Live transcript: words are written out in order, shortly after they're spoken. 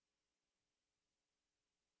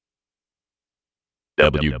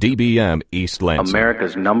WDBM East Lansing,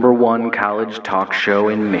 America's #1 college talk show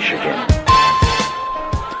in Michigan.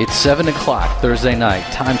 It's 7 o'clock Thursday night,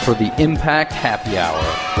 time for the Impact Happy Hour.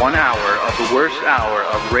 1 hour of the worst hour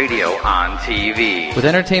of radio on TV. With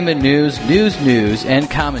entertainment news, and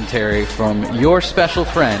commentary from your special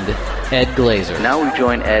friend, Ed Glazer. Now we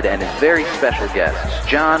join Ed and his very special guests,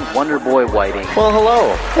 John Wonderboy Whiting. Well,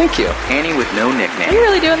 hello. Thank you. Annie with no nickname. Are you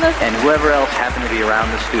really doing this? And whoever else happened to be around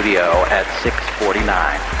the studio at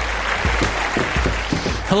 6:49.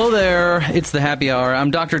 Hello there, it's the Happy Hour. I'm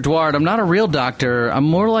Dr. Dward. I'm not a real doctor. I'm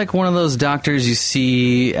more like one of those doctors you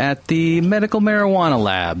see at the medical marijuana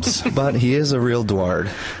labs. But he is a real Dward.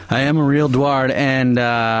 I am a real Dward, and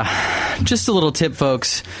just a little tip,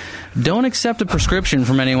 folks. Don't accept a prescription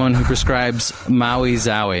from anyone who prescribes Maui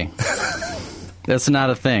Zowie. That's not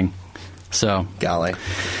a thing. So, Golly.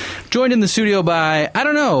 Joined in the studio by, I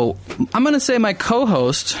don't know, I'm going to say my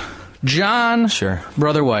co-host, John Sure.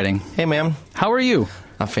 Brother Whiting. Hey, ma'am. How are you?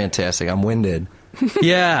 I'm fantastic. I'm winded.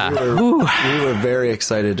 Yeah. We were very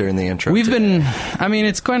excited during the intro. We've today. been, I mean,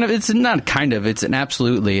 it's an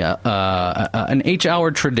absolutely an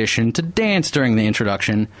H-hour tradition to dance during the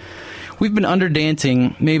introduction. We've been under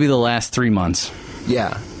dancing maybe the last 3 months.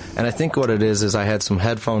 Yeah. And I think what it is I had some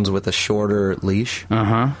headphones with a shorter leash.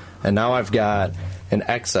 Uh-huh. And now I've got an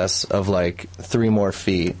excess of like 3 more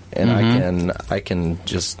feet. And I can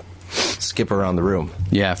just skip around the room.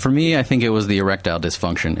 Yeah, for me, I think it was the erectile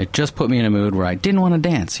dysfunction. It just put me in a mood where I didn't want to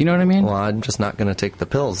dance. You know what I mean? Well, I'm just not going to take the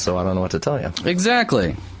pills, so I don't know what to tell you.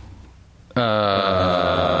 Exactly.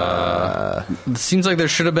 Seems like there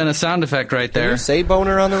should have been a sound effect right there. Can you say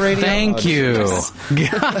boner on the radio? Thank you.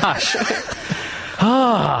 Gosh.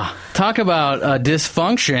 Talk about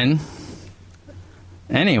dysfunction.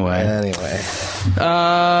 Anyway.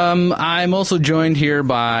 I'm also joined here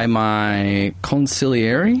by my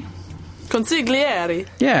consigliere. Consigliere.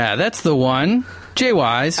 Yeah, that's the one. Jay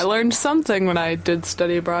Wise. I learned something when I did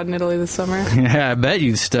study abroad in Italy this summer. Yeah, I bet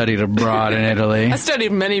you studied abroad in Italy. I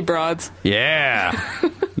studied many broads. Yeah.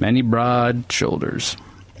 Many broad shoulders.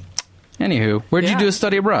 Anywho, where'd you do a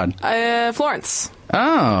study abroad? Florence.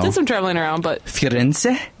 Oh. Did some traveling around, but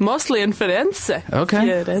Firenze? mostly in Firenze. Okay.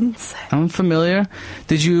 Firenze. I'm familiar.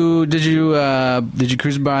 Did you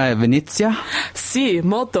cruise by Venezia? Sì,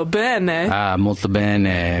 molto bene. Ah, molto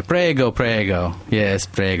bene. Prego. Yes,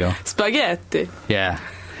 prego. Spaghetti. Yeah.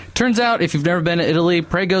 Turns out, if you've never been to Italy,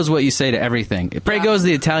 prego's what you say to everything. Prego is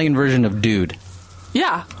the Italian version of dude.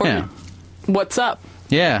 Yeah. Or Yeah. what's up?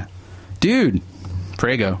 Yeah. Dude.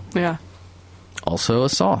 Prego. Yeah. Also a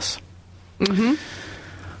sauce. Mm-hmm.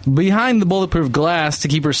 Behind the bulletproof glass to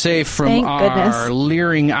keep her safe from Thank our goodness.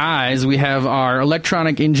 leering eyes, we have our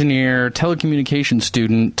electronic engineer, telecommunications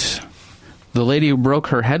student, the lady who broke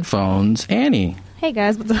her headphones, Annie. Hey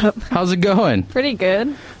guys, what's up? How's it going? Pretty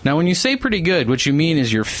good. Now, when you say pretty good, what you mean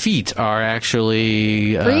is your feet are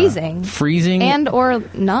actually... Freezing. Freezing? And or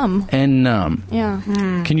numb. And numb. Yeah.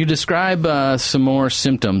 Can you describe some more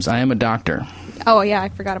symptoms? I am a doctor. Oh yeah, I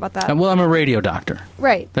forgot about that. Well, I'm a radio doctor.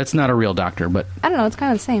 Right. That's not a real doctor, but I don't know, it's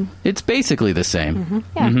kind of the same. it's basically the same.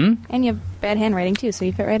 Yeah. And you have bad handwriting too, so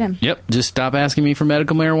you fit right in. Yep, just stop asking me for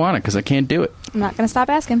medical marijuana because I can't do it. I'm not going to stop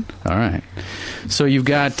asking. All right. So you've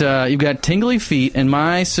got tingly feet, and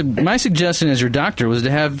my suggestion as your doctor was to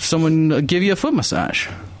have someone give you a foot massage.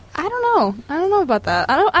 I don't know about that.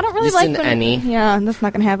 I don't really Listen, like when... Annie. Yeah, that's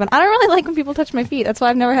not going to happen. I don't really like when people touch my feet. That's why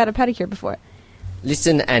I've never had a pedicure before.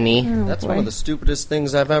 Listen, Annie. Oh, That's boy. one of the stupidest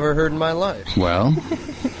things I've ever heard in my life. Well,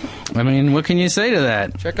 I mean, what can you say to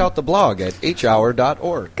that? Check out the blog at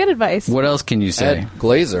hhour.org. Good advice. What else can you say? Ed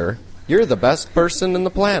Glazer, you're the best person in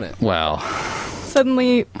the planet. Well,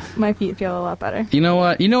 Suddenly, my feet feel a lot better. you know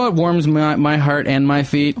what? You know what warms my heart and my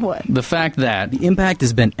feet? What? The fact that the Impact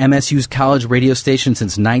has been MSU's college radio station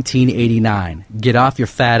since 1989. Get off your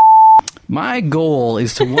fat. My goal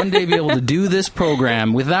is to one day be able to do this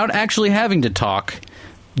program without actually having to talk,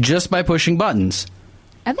 just by pushing buttons.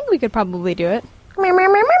 I think we could probably do it.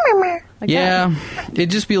 Like Yeah,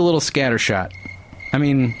 it'd just be a little scattershot. I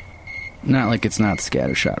mean, not like it's not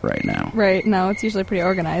scattershot right now. that. Right, no, it's usually pretty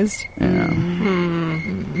organized. Yeah.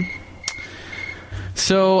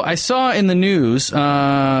 So I saw in the news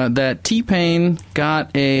that T-Pain got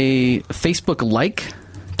a Facebook like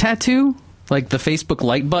tattoo, like the Facebook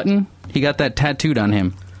like button. He got that tattooed on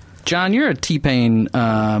him. John, you're a T-Pain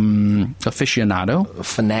aficionado.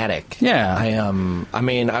 Fanatic. Yeah. I am. I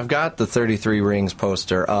mean, I've got the 33 Rings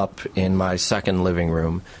poster up in my second living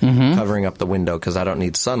room, covering up the window because I don't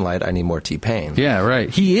need sunlight. I need more T-Pain. Yeah, right.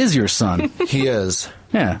 He is your son. He is.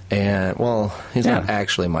 Yeah. And, well, he's Yeah. not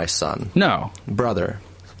actually my son. No. Brother.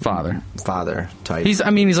 Father. Father type. He's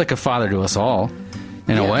like a father to us all.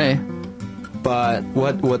 in a way. But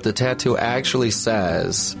what the tattoo actually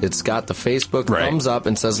says, it's got the Facebook Right. thumbs up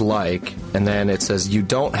and says like, and then it says you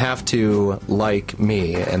don't have to like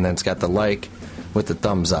me, and then it's got the like with the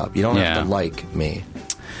thumbs up. You don't have Yeah. to like me.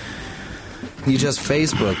 You just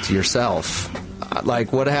Facebooked yourself.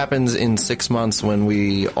 Like, what happens in 6 months when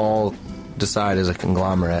we all decide as a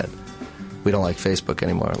conglomerate we don't like Facebook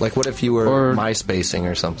anymore? Like, what if you were Or- MySpacing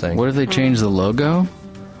or something? What if they change the logo?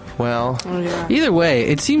 Well, Oh, yeah. Either way,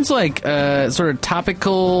 it seems like sort of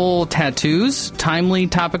topical tattoos, timely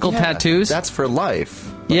topical yeah, tattoos. that's for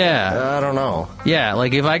life. yeah. I don't know. Yeah,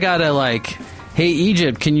 like if I got a like, hey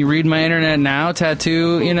Egypt, can you read my internet now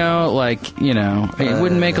tattoo? You know, like it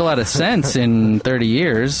wouldn't make a lot of sense in 30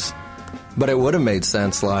 years. But it would have made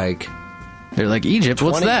sense, like, They're like Egypt,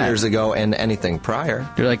 what's 20 that? years ago and anything prior.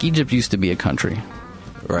 They're like Egypt used to be a country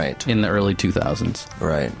Right. in the early 2000s,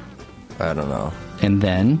 Right. I don't know. and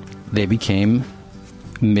then they became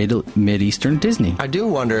Mid-Eastern Disney. I do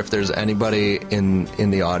wonder if there's anybody in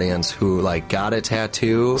the audience who, like, got a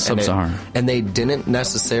tattoo Sub-Saharan. and they didn't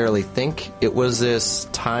necessarily think it was this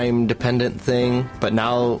time-dependent thing, but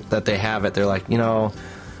now that they have it, they're like,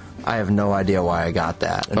 I have no idea why I got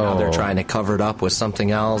that. And now they're Oh. trying to cover it up with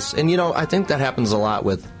something else. And, I think that happens a lot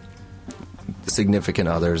with significant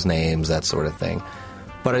others' names, that sort of thing.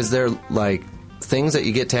 But is there, like, things that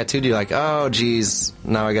you get tattooed, you're like, oh, geez,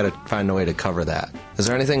 now I got to find a way to cover that. Is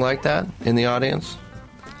there anything like that in the audience?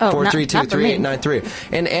 Oh, not for me. 432-3893.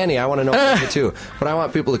 And Annie, I want to know from you too. But I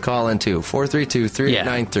want people to call in too.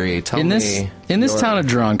 432-3893. Tell in me. this your- town of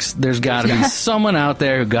drunks, there's got to be someone out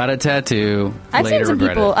there who got a tattoo. I've later seen some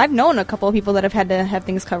regretted people. it. I've known a couple of people that have had to have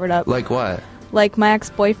things covered up. Like what? Like my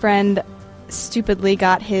ex-boyfriend stupidly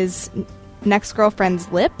got his next girlfriend's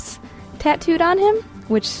lips tattooed on him,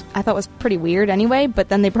 which I thought was pretty weird anyway, but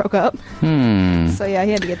then they broke up. So yeah,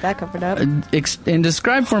 he had to get that covered up. And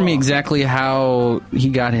describe for me exactly how he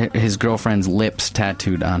got his girlfriend's lips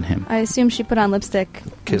tattooed on him. I assume she put on lipstick.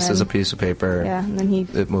 and Kisses then- a piece of paper. Yeah, and then he...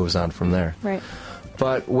 It moves on from there. Right.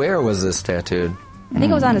 But where was this tattooed? I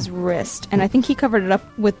think it was on his wrist, and I think he covered it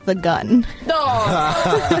up with the gun. No.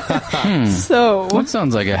 So... That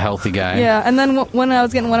sounds like a healthy guy. Yeah, and then when I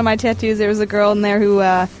was getting one of my tattoos, there was a girl in there who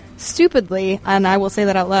stupidly, and I will say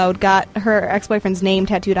that out loud, got her ex-boyfriend's name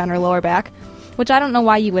tattooed on her lower back, which I don't know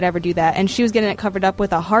why you would ever do that. And she was getting it covered up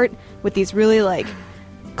with a heart with these really, like,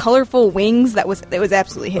 colorful wings. It was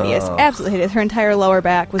absolutely hideous. Absolutely hideous. Her entire lower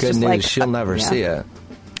back was Good just news, like... she'll never yeah. see it.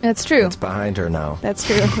 That's true. It's behind her now. That's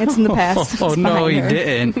true. It's in the past. Oh It's no, behind he her.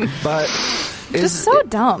 didn't. But Just so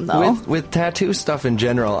dumb, though. with tattoo stuff in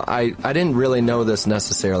general, I didn't really know this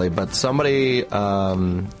necessarily, but somebody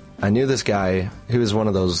I knew this guy. He was one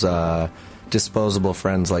of those disposable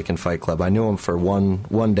friends, like in Fight Club. I knew him for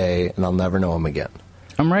one day, and I'll never know him again.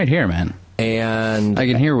 I'm right here, man. And I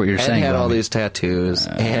can hear what you're Ed saying had about all me. these tattoos,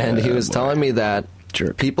 and he was boy. telling me that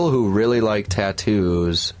Jerk. people who really like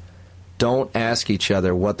tattoos don't ask each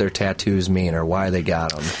other what their tattoos mean or why they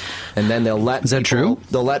got them, and then they'll let Is that people- true?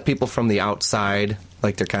 They'll let people from the outside,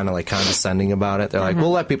 like they're kind of like condescending about it. They're Mm-hmm. like,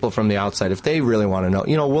 we'll let people from the outside if they really want to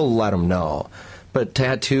know. We'll let them know. But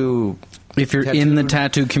If you're in the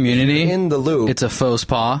tattoo community, in the loop, it's a faux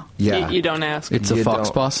pas. yeah, You don't ask. It's a You fox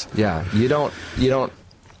don't- boss. Yeah, you don't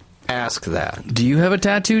ask that. Do you have a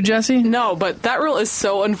tattoo, Jesse? No, but that rule is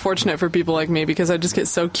so unfortunate for people like me because I just get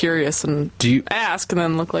so curious and Do you? ask and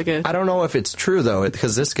then look like a... I don't know if it's true though,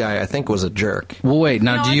 because this guy I think was a jerk. Well, wait.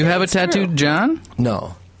 Now, No, do I you think have a it's tattoo, true. John?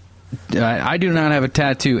 No. I do not have a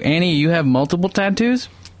tattoo. Annie, you have multiple tattoos.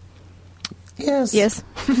 Yes. Yes.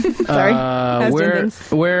 Sorry. I was doing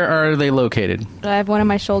things. Where are they located? I have one on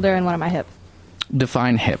my shoulder and one on my hip.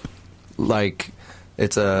 Define hip. Like,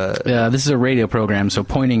 it's a. This is a radio program, so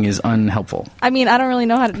pointing is unhelpful. I mean, I don't really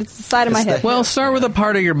know how to... It's the side of my It's the hip. Well, start with a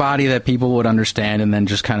part of your body that people would understand, and then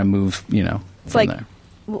just kind of move, It's from like there.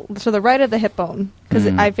 to the right of the hip bone, because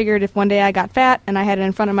I figured if one day I got fat and I had it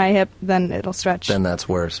in front of my hip, then it'll stretch. Then that's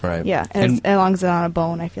worse, right? Yeah, And- as long as it's on a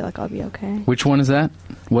bone, I feel like I'll be okay. Which one is that?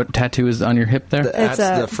 What tattoo is on your hip there? That's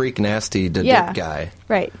a- the freak nasty dip Yeah. guy.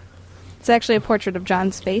 Right. It's actually a portrait of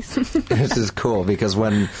John's face. This is cool because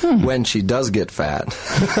when she does get fat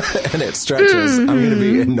and it stretches, I'm going to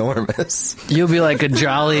be enormous. You'll be like the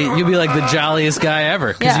jolliest guy ever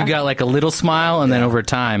because Yeah. you got like a little smile, and then over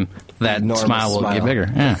time that Enormous smile will get smile. bigger.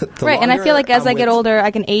 Yeah. The Right, and I feel longer like as I'm I get with- older,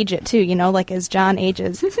 I can age it too, like as John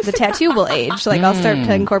ages, the tattoo will age. Like I'll start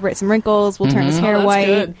to incorporate some wrinkles, we'll turn his hair that's white.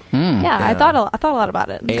 good. Yeah, I thought a lot about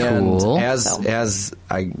it. And Cool. as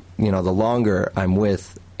I, the longer I'm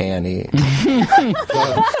with Annie,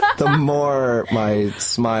 the more my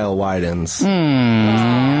smile widens Right.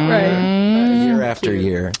 year after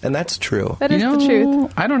year. better, and that's true. That is the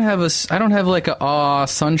truth. I don't have like a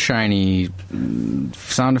sunshiny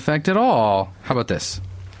sound effect at all. How about this?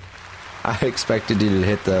 I expected you to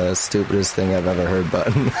hit the stupidest thing I've ever heard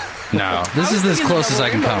button. No, this is as close as I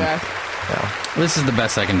can come. Yeah. This is the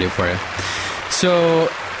best I can do for you. So,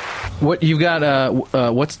 what you've got?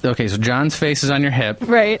 Okay, so John's face is on your hip.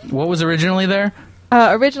 Right. What was originally there?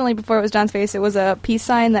 Originally, before it was John's face, it was a peace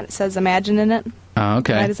sign that says "Imagine" in it. Oh,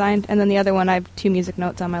 okay. That I designed, and then the other one, I have 2 music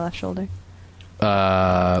notes on my left shoulder.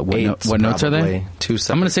 What notes are they? I'm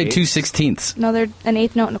going to say 2/16. No, they're an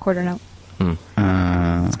 1/8 note and a 1/4 note.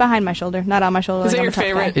 It's behind my shoulder, not on my shoulder. Is like that I'm your a tough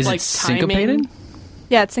favorite? guy. Is Like it syncopated? timing?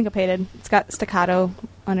 Yeah, it's syncopated. It's got staccato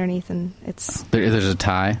underneath, and it's There's a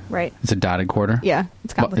tie. right. It's a dotted quarter. Yeah,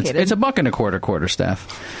 it's Well, complicated. it's a $1.25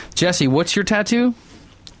 quarterstaff. Jesse, what's your tattoo?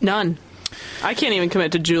 None. I can't even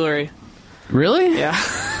commit to jewelry. Really? Yeah.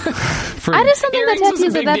 For I just don't think that Earrings was a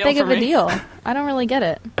tattoos are big that deal big for of a me. deal. I don't really get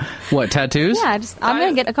it. what, tattoos? Yeah, I'm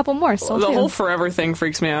gonna get a couple more. Still The too. whole forever thing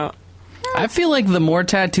freaks me out. I feel like the more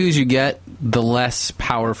tattoos you get, the less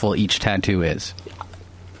powerful each tattoo is.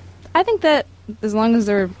 I think that as long as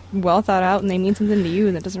they're well thought out and they mean something to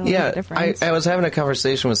you, that doesn't really make a Yeah, difference. I was having a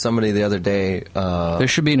conversation with somebody the other day. There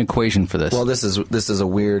should be an equation for this. Well, this is a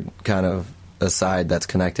weird kind of aside that's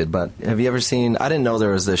connected, but have you ever seen, I didn't know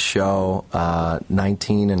there was this show,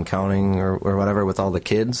 19 and Counting or whatever, with all the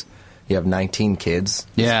kids. You have 19 kids.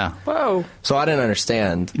 yeah. Whoa. So I didn't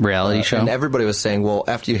understand. Reality show? And everybody was saying, well,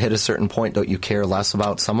 after you hit a certain point, don't you care less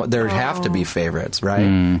about someone? There have to be favorites,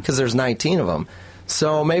 right? Because there's 19 of them.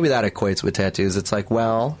 So maybe that equates with tattoos. It's like,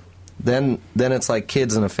 well, then it's like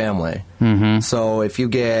kids in a family. Mm-hmm. So if you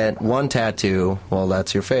get one tattoo, well,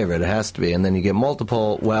 that's your favorite. It has to be. And then you get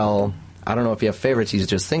multiple, well, I don't know if you have favorites. You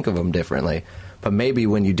just think of them differently. But maybe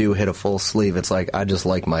when you do hit a full sleeve, it's like, I just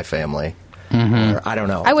like my family. Mm-hmm. Or, I don't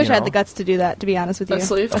know. I wish you I had know? the guts to do that. To be honest with you, A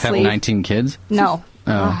sleeve? Have 19 kids? No. Oh.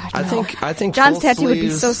 God, I no. think John's full tattoo would be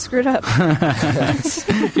sleeves- so screwed up.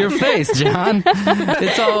 Your face, John.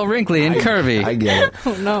 It's all wrinkly and curvy. I get it.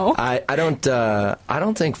 Oh no. I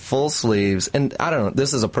don't think full sleeves, and I don't know,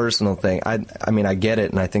 this is a personal thing. I mean, I get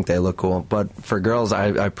it, and I think they look cool, but for girls,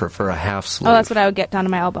 I prefer a half sleeve. Oh, that's what I would get down to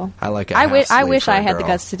my elbow. I like a I half wish sleeve for I a had the girl.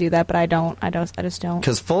 guts to do that, but I don't. I just don't.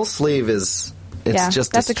 Because full sleeve it's Yeah,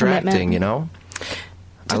 just that's a distracting, commitment. you know?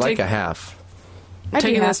 I like a half. I'd be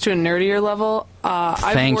Taking happy. this to a nerdier level, I'm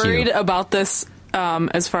Thank you. worried about this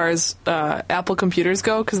as far as Apple computers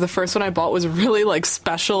go, because the first one I bought was really like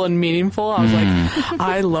special and meaningful. I was like,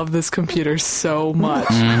 I love this computer so much.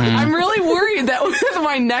 I'm really worried that with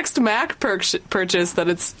my next Mac purchase that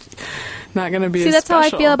it's not going to be See, as that's how I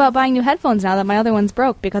special. feel about buying new headphones now that my other one's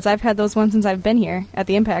broke, because I've had those ones since I've been here at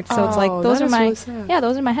the Impact. So it's like Oh, those that are is my really sad.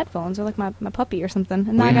 those are my headphones. They're like my puppy or something,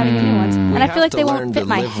 and now I got to get new ones. And I feel like they won't fit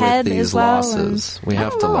my head as well. Losses. We I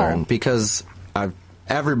have don't to know. learn, because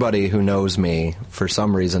everybody who knows me for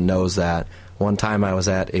some reason knows that one time I was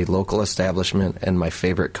at a local establishment and my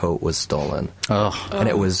favorite coat was stolen. Oh. And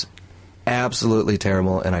it was absolutely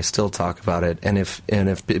terrible, and I still talk about it. And if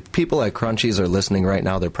people at Crunchies are listening right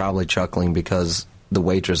now, they're probably chuckling because the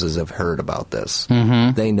waitresses have heard about this.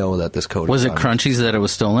 Mm-hmm. They know that this coat Was is it Crunchies that it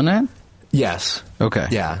was stolen at? Yes. Okay.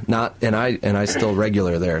 Yeah. And I still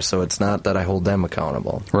regular there, so it's not that I hold them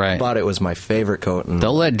accountable. Right. But it was my favorite coat, and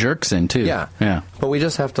They'll let jerks in, too. yeah. Yeah. But we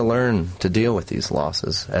just have to learn to deal with these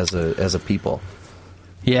losses as a people.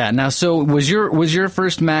 Yeah. Now, so was your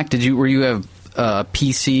first Mac, were you a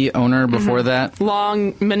PC owner before that?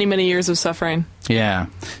 Long, many years of suffering. Yeah.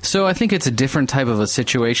 So I think it's a different type of a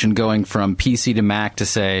situation going from PC to Mac to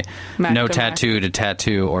say Mac no to tattoo to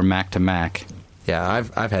tattoo or Mac to Mac. Yeah,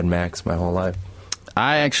 I've had Macs my whole life.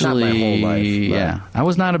 I actually, Not my whole life, but yeah, I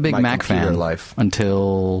was not a big my Mac computer fan life.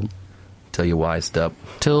 until Till you wised up.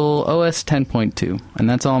 OS 10.2, and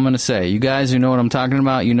that's all I'm going to say. You guys who know what I'm talking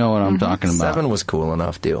about, you know what I'm talking about. 7 was cool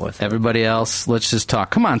enough. Deal with it. Everybody else, let's just talk.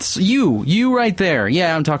 Come on, you right there.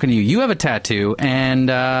 Yeah, I'm talking to you. You have a tattoo, and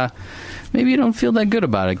maybe you don't feel that good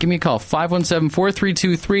about it. Give me a call,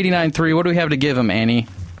 517-432-3893. What do we have to give them, Annie?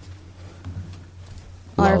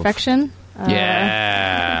 Our Love. affection,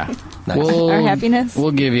 Yeah. Nice. our happiness.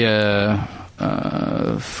 We'll give you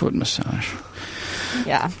a foot massage.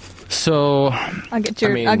 Yeah, So, I'll get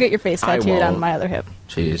your face I tattooed on won't. my other hip.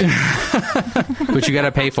 Jeez. but you got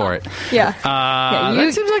to pay for it. Yeah.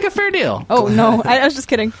 That seems like a fair deal. Oh, no. I was just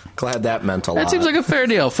kidding. Glad that meant a lot. That seems like a fair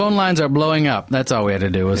deal. Phone lines are blowing up. That's all we had to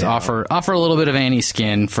do was offer a little bit of Annie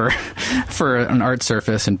skin for an art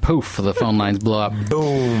surface, and poof, the phone lines blow up.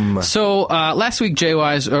 Boom. So last week,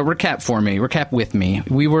 Jay-Wise, recap with me.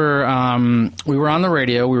 We were on the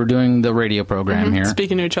radio. We were doing the radio program here,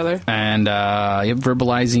 Speaking to each other. and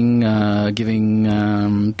verbalizing,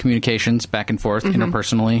 giving communications back and forth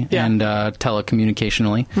interpersonally and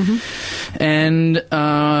telecommunicationally. And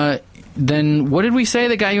then what did we say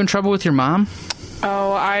that got you in trouble with your mom?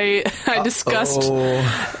 Oh, I discussed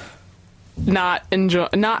not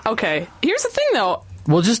okay. Here's the thing, though.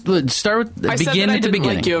 Well, just start with I said begin that I at the didn't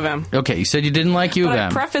beginning. like U of M. Okay, you said you didn't like U of But I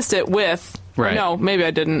M. prefaced it with Right. No, maybe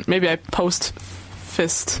I didn't. Maybe I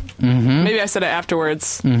post-fist. Maybe I said it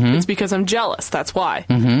afterwards. It's because I'm jealous. That's why.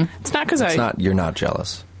 It's not because You're not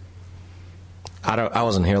jealous. I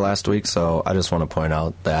wasn't here last week, so I just want to point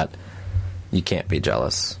out that you can't be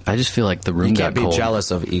jealous. I just feel like the room You got can't be cold.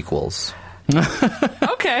 jealous of equals.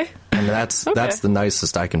 Okay. And that's the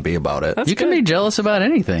nicest I can be about it. You can be jealous about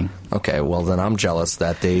anything. Okay, well then I'm jealous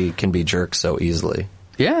that they can be jerks so easily.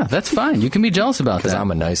 Yeah, that's fine. You can be jealous about Because that.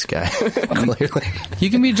 I'm a nice guy, clearly. You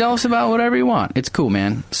can be jealous about whatever you want. It's cool,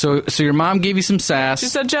 man. So your mom gave you some sass. She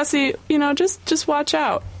said, Jesse, just watch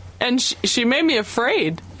out. And she made me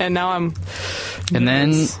afraid. And now I'm... and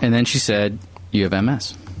then she said, you have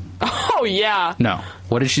MS. Oh, yeah. No.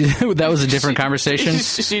 What did she do? That was a different conversation?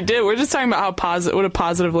 She did. We're just talking about what a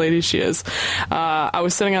positive lady she is. I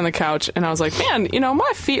was sitting on the couch, and I was like, man,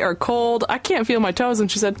 my feet are cold. I can't feel my toes.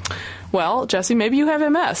 And she said, well, Jesse, maybe you have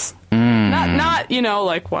MS.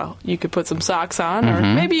 Not well, you could put some socks on, or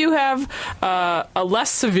maybe you have a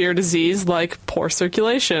less severe disease like poor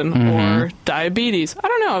circulation or diabetes. I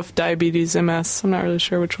don't know if diabetes, MS, I'm not really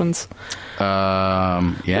sure which one's.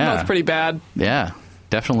 Yeah. Both pretty bad. Yeah.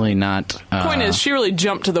 Definitely not. Point is, she really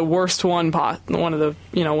jumped to the worst one of the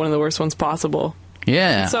worst ones possible.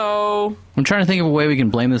 Yeah. So I'm trying to think of a way we can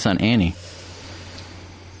blame this on Annie.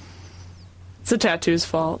 it's the tattoo's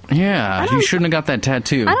fault. Yeah, you shouldn't have got that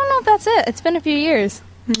tattoo. I don't know if that's it. It's been a few years.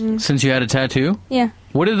 Since you had a tattoo? Yeah.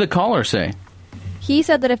 What did the caller say? He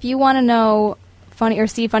said that if you want to know funny or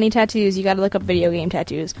see funny tattoos, you got to look up video game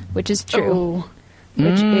tattoos, which is true.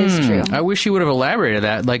 Which is true. I wish he would have elaborated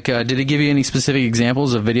that. Like, did he give you any specific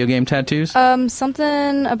examples of video game tattoos?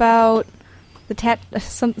 Something about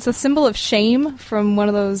it's a symbol of shame from one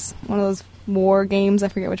of those war games. I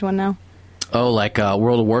forget which one now. Oh, like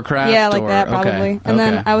World of Warcraft? Yeah, like or, that probably. Okay, And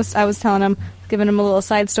then okay. I was telling him, giving him a little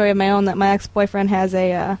side story of my own, that my ex-boyfriend has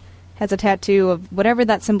a tattoo of whatever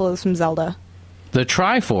that symbol is from Zelda. The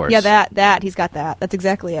Triforce. Yeah, that he's got that. That's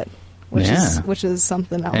exactly it. Yeah. Which is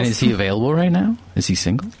something else. And is he available right now? Is he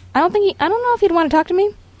single? I don't know if he'd want to talk to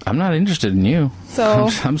me. I'm not interested in you. So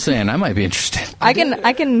I'm saying I might be interested. I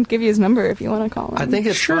can give you his number if you want to call him. I think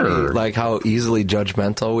it's funny, like how easily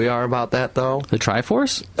judgmental we are about that, though. The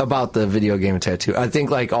Triforce? About the video game tattoo. I think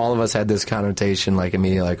like all of us had this connotation, like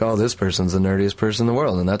immediately, like, oh, this person's the nerdiest person in the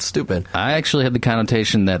world, and that's stupid. I actually had the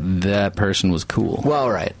connotation that person was cool. Well,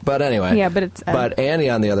 right, but anyway. Yeah, but it's. But Annie,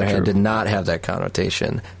 on the other hand, True. did not have that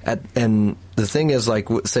connotation. And the thing is, like,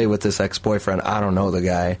 say with this ex-boyfriend, I don't know the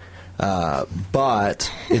guy.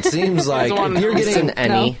 But it seems like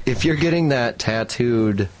if you're getting that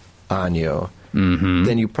tattooed on you,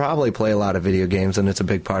 then you probably play a lot of video games, and it's a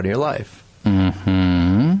big part of your life.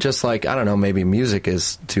 Just like, I don't know, maybe music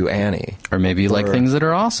is to Annie. Or maybe you like things that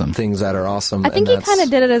are awesome. Things that are awesome. I think he kind of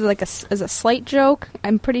did it as a slight joke.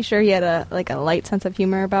 I'm pretty sure he had a light sense of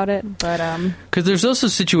humor about it, but Because there's also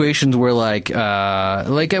situations where like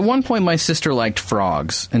at one point my sister liked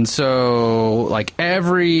frogs, and so like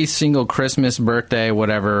every single Christmas, birthday,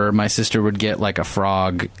 whatever, my sister would get like a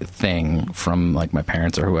frog thing from like my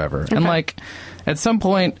parents or whoever, and like at some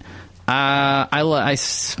point. I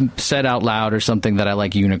said out loud or something that I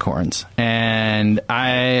like unicorns, and I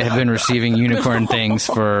have been receiving unicorn things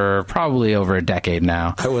for probably over a decade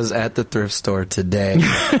now. I was at the thrift store today,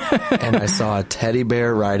 and I saw a teddy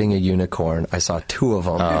bear riding a unicorn. I saw two of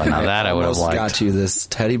them. Oh, now that I would have liked. Got you this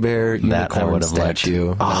teddy bear unicorn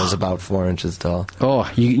statue that was about 4 inches tall.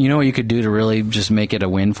 Oh, you know what you could do to really just make it a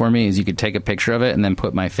win for me is you could take a picture of it and then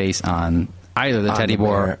put my face on either the teddy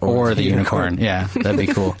bear or the unicorn. Yeah, that'd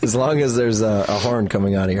be cool. As long as there's a horn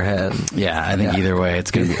coming out of your head. Yeah, I think either way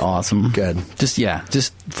it's going to be awesome. Good. Just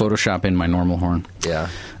Photoshop in my normal horn. Yeah.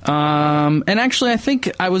 And actually I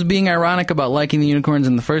think I was being ironic about liking the unicorns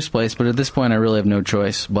in the first place, but at this point I really have no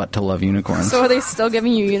choice but to love unicorns. so are they still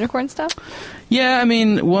giving you unicorn stuff? Yeah, I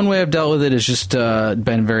mean, one way I've dealt with it is just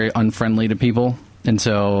been very unfriendly to people. And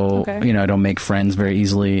so, Okay. I don't make friends very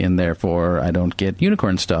easily, and therefore I don't get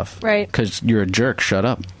unicorn stuff. Right. Because you're a jerk. Shut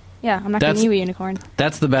up. Yeah, I'm not That's- getting you a unicorn.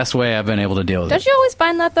 That's the best way I've been able to deal with Don't it. you always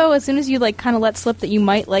find that, though, as soon as you, like, kind of let slip that you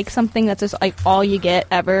might like something, that's just, like, all you get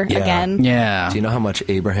ever Yeah. again? Yeah. Do you know how much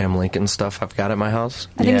Abraham Lincoln stuff I've got at my house?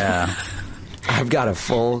 I think- Yeah. I've got a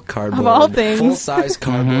full cardboard, Of all things. full-size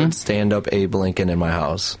cardboard stand-up Abe Lincoln in my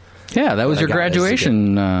house. Yeah, that was I your got this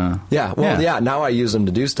graduation. Yeah, well, yeah. Now I use them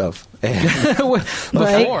to do stuff. And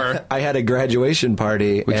Before. I had a graduation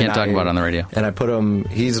party. We and can't talk about it on the radio. And I put him.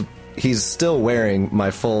 He's still wearing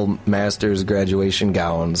my full master's graduation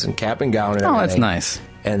gowns and cap and gown. And Oh, that's everything. nice.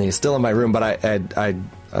 And he's still in my room, but I've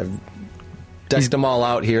decked them all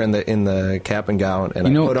out here in the cap and gown, and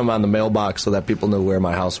I put them on the mailbox so that people knew where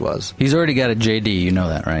my house was. He's already got a JD. You know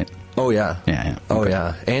that, right? Oh yeah, Yeah. Oh Okay.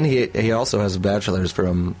 yeah, and he also has a bachelor's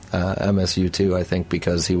from MSU too, I think,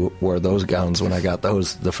 because he wore those gowns when I got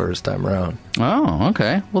those the first time around. Oh,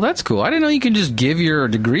 okay. Well, that's cool. I didn't know you can just give your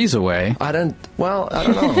degrees away. I don't know.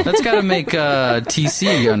 That's got to make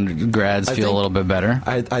TC undergrads I feel a think- little bit better.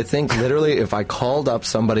 I think literally if I called up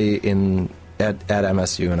somebody at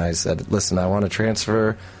MSU and I said, listen, I want to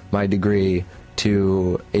transfer my degree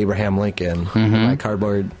to Abraham Lincoln, my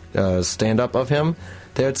cardboard stand-up of him,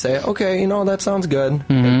 they would say, okay, that sounds good.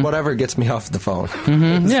 And whatever gets me off the phone.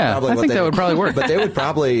 Yeah, I think that would probably work. But they would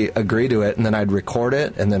probably agree to it, and then I'd record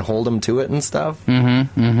it and then hold them to it and stuff.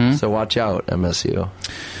 So watch out, MSU.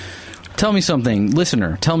 Tell me something,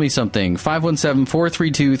 listener. Tell me something.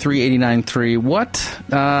 517-432-3893.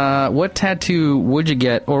 What tattoo would you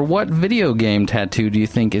get, or what video game tattoo do you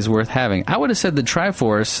think is worth having? I would have said the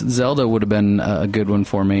Triforce. Zelda would have been a good one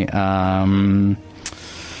for me.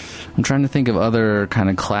 I'm trying to think of other kind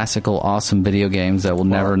of classical, awesome video games that will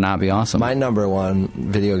never not be awesome. My number one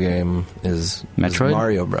video game is Metroid?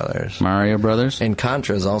 Mario Brothers. Mario Brothers. And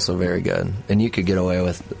Contra is also very good. And you could get away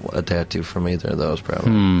with a tattoo from either of those,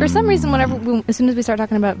 probably. For some reason, as soon as we start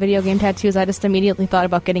talking about video game tattoos, I just immediately thought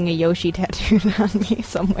about getting a Yoshi tattooed on me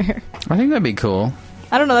somewhere. I think that'd be cool.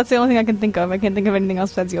 I don't know, that's the only thing I can think of. I can't think of anything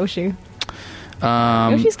else besides Yoshi.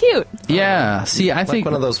 Yoshi's cute. Yeah. See, I Like think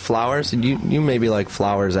one of those flowers. You maybe like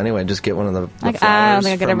flowers anyway. Just get one of the I flowers don't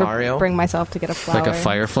think I could from ever Mario. bring myself to get a flower. like a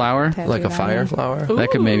fire flower. tattooed Like a on fire me. flower. That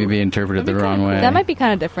could maybe be interpreted the wrong way. That might be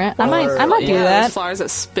kind of different. I might do Yeah, that those flowers that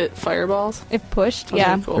spit fireballs. if pushed. Those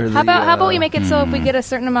Yeah. are cool. Or How about the, we make it so if we get a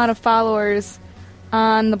certain amount of followers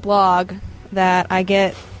on the blog that I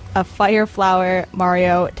get a fire flower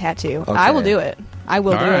Mario tattoo? I will Okay. do it. I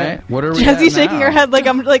will All do right. it. What are we Jesse's at shaking now? her head like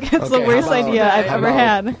I'm like it's the Okay, worst how about- idea I've how ever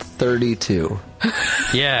about had. 32.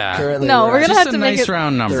 Yeah. Currently, No, we're gonna Just have a to nice make it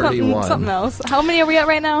round number. 31. something else. How many are we at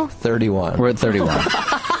right now? 31. We're at 31.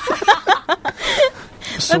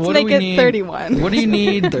 So Let's what do make we it need? 31. What do you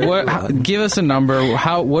need? Give us a number.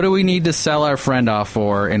 What do we need to sell our friend off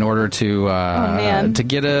for in order to man. to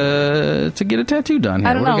get a tattoo done? Here?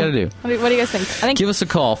 I don't what know. do we got to do? What do you guys think? I think Give us a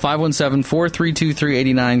call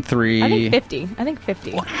 517-432-3893. I think 50. I think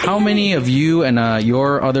 50. How many of you and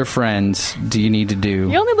your other friends do you need to do?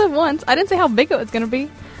 You only live once. I didn't say how big it was going to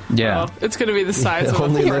be. Yeah. Oh, it's going to be the size of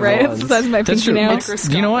Only a live Right? once. It's the size of my That's pinky true. nail. It's-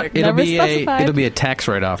 you know what? It'll Never be specified. a tax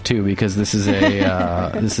write-off too, because this is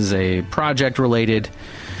a this is a project-related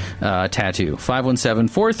tattoo.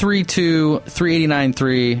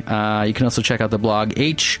 517-432-3893. You can also check out the blog.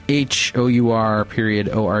 HHOUR.org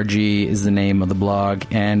is the name of the blog,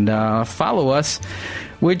 and follow us.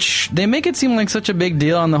 Which they make it seem like such a big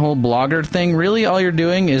deal on the whole blogger thing. Really, all you're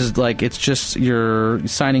doing is it's just you're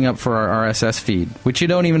signing up for our RSS feed, which you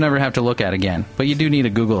don't even ever have to look at again. But you do need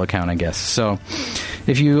a Google account, I guess. So,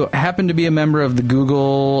 if you happen to be a member of the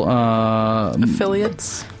Google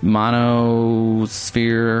affiliates.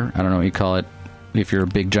 Monosphere, I don't know what you call it, if you're a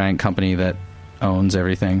big giant company that owns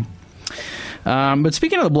everything. But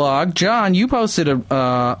speaking of the blog, John, you posted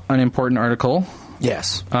an important article.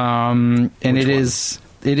 Yes. And it is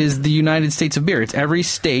the United States of beer. It's every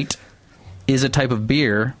state is a type of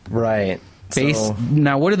beer. Right.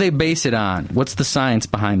 Now, what do they base it on? What's the science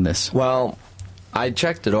behind this? Well, I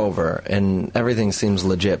checked it over, and everything seems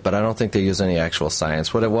legit, but I don't think they use any actual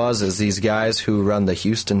science. What it was is these guys who run the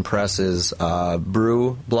Houston Press's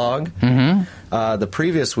brew blog. The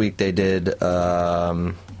previous week they did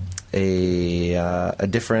a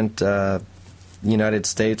different United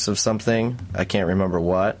States of something. I can't remember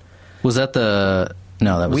what. Was that the...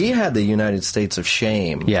 No, that was... We had the United States of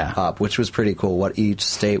Shame up, which was pretty cool, what each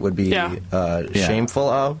state would be shameful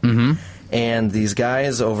of. Mm-hmm. And these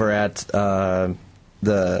guys over at the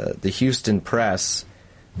Houston Press,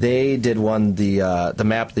 they did the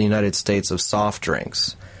map of the United States of soft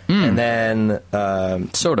drinks. And then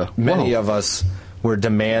soda. Many of us were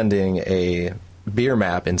demanding a beer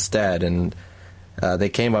map instead, and they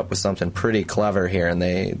came up with something pretty clever here, and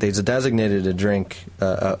they designated a drink,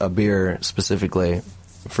 a beer specifically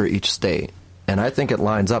for each state. And I think it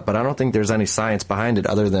lines up, but I don't think there's any science behind it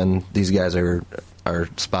other than these guys are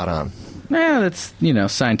spot on. Yeah, that's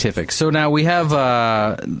scientific. So now we have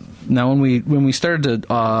now when we started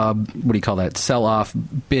to what do you call that? Sell off,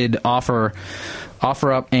 bid, offer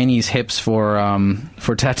up Annie's hips for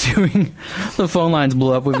tattooing. The phone lines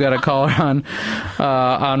blew up. We've got a caller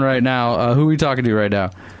on right now. Who are we talking to right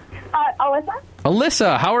now? Alyssa.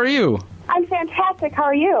 Alyssa, how are you? I'm fantastic. How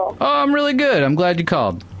are you? Oh, I'm really good. I'm glad you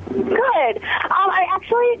called. Good.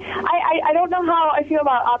 I don't know how I feel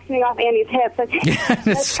about auctioning off Annie's hips.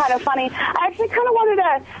 That's kind of funny. I actually kind of wanted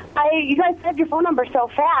to. You guys said your phone number so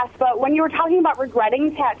fast, but when you were talking about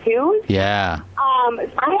regretting tattoos, yeah.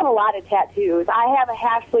 I have a lot of tattoos. I have a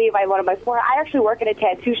half sleeve. I have one of my four. I actually work at a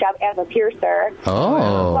tattoo shop as a piercer.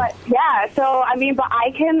 Oh. But yeah. So but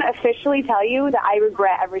I can officially tell you that I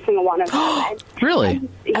regret every single one of them. Really?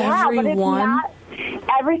 Yeah, Every but it's one? not.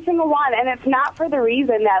 Every single one, and it's not for the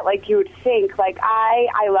reason that you would think.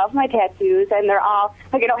 I love my tattoos, and they're all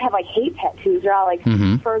I don't have hate tattoos. They're all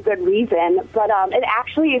for a good reason. But it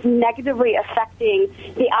actually is negatively affecting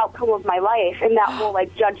the outcome of my life in that whole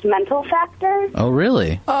judgmental factor. Oh,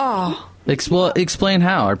 really? Oh. Explain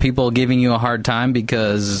how. Are people giving you a hard time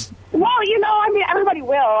because? Well, everybody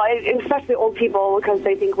will, especially old people, because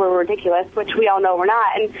they think we're ridiculous, which we all know we're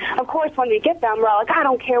not. And, of course, when we get them, we're all I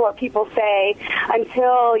don't care what people say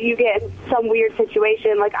until you get in some weird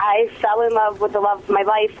situation. I fell in love with the love of my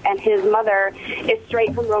life, and his mother is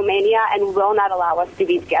straight from Romania and will not allow us to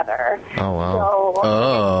be together. Oh, wow.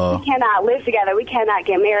 So we cannot live together. We cannot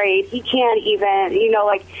get married. He can't even,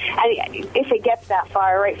 and if it gets that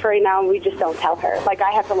far, right now, we just don't tell her.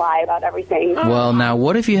 I have to lie about everything. Well, now,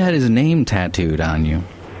 what if you had his name tattooed on you?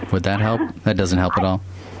 Would that help? That doesn't help at all?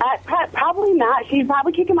 Probably not. She'd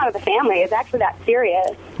probably kick him out of the family. It's actually that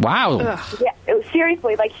serious. Wow. Yeah,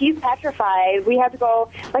 seriously. He's petrified. We have to go.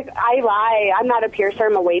 I lie. I'm not a piercer.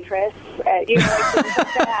 I'm a waitress.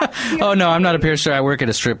 Oh, no, I'm not a piercer. I work at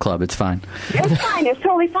a strip club. It's fine. It's fine. It's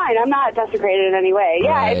totally fine. I'm not desecrated in any way.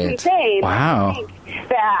 Yeah, Right. It's insane. Wow. I think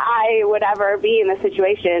that I would ever be in this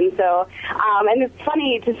situation. So, and it's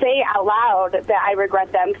funny to say out loud that I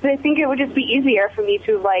regret them, because I think it would just be easier for me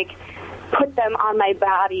to, put them on my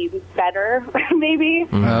body better, maybe.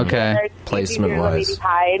 Okay. Placement-wise. Maybe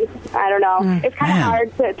hide. I don't know. It's kind of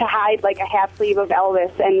hard to hide a half sleeve of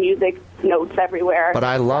Elvis and music notes everywhere. But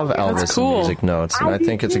I love Elvis cool. and music notes, and I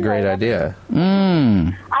think it's a great idea.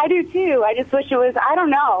 I do too. I just wish it was. I don't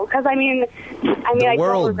know, because The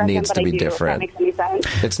world needs to be different. If that makes any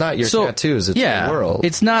sense. It's not your tattoos, it's the world.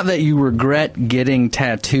 It's not that you regret getting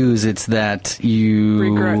tattoos, it's that you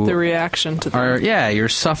Regret the reaction to them. you're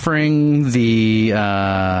suffering the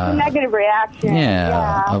Negative reaction.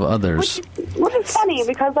 of others. Which is funny,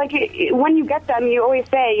 because when you get them, you always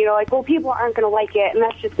say, well, people aren't going to like it, and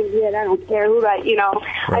that's just it. I don't care who that,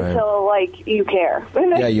 Right. until you care.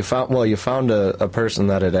 Yeah, you found a person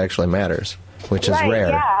that it actually matters, which is rare.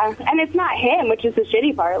 Yeah, and it's not him, which is the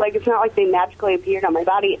shitty part. It's not like they magically appeared on my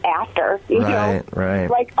body after. Right.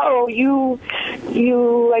 I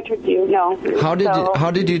tricked you. No.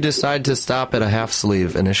 How did you decide to stop at a half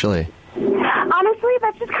sleeve initially? Honestly,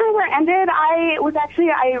 that's just kind of where it ended. I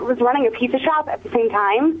was running a pizza shop at the same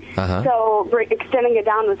time, so extending it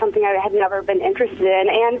down was something I had never been interested in.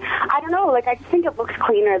 And I don't know, I just think it looks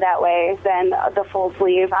cleaner that way than the full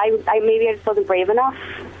sleeve. Maybe I just wasn't brave enough.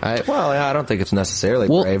 I don't think it's necessarily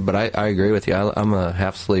brave, but I agree with you. I'm a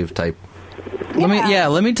half sleeve type.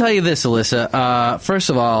 Let me tell you this, Alyssa. First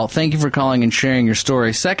of all, thank you for calling and sharing your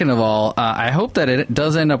story. Second of all, I hope that it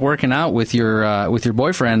does end up working out with your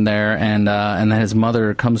boyfriend there, and that his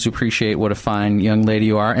mother comes to appreciate what a fine young lady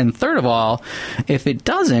you are. And third of all, if it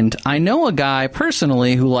doesn't, I know a guy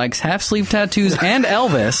personally who likes half sleeve tattoos and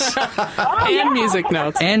Elvis And music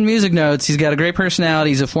notes. and music notes. He's got a great personality.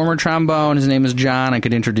 He's a former trombone. His name is John. I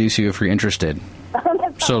could introduce you if you're interested.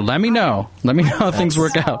 So let me know. Let me know how things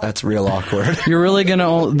work out. That's real awkward. You're really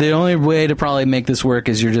the only way to probably make this work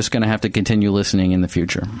is you're just going to have to continue listening in the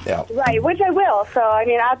future. Yeah. Right, which I will. So,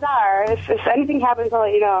 odds are, if anything happens, I'll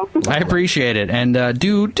let you know. I appreciate it. And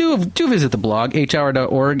do visit the blog,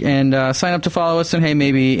 hhour.org, and sign up to follow us. And, hey,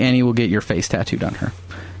 maybe Annie will get your face tattooed on her.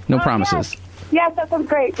 No promises. Yes, that sounds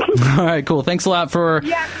great. All right, cool. Thanks a lot for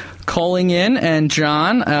calling in. And,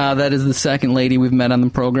 John, that is the second lady we've met on the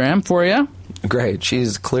program for you. Great.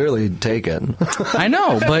 She's clearly taken. I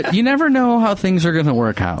know, but you never know how things are going to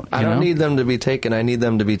work out. I don't need them to be taken. I need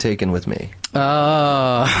them to be taken with me.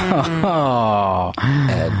 Oh,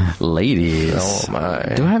 Ed. ladies. Oh, my.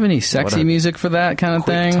 Do I have any sexy What a music for that kind of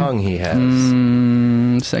Quick thing? tongue he has.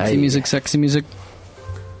 Sexy Aye. music, sexy music.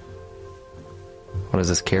 What is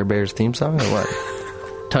this, Care Bears theme song or what?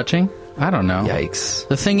 Touching? I don't know. Yikes.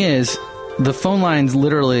 The thing is, the phone lines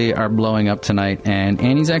literally are blowing up tonight, and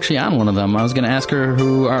Annie's actually on one of them. I was going to ask her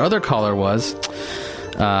who our other caller was.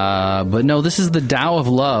 But no, this is the Tao of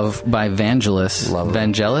Love by Vangelis.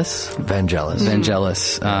 Vangelis.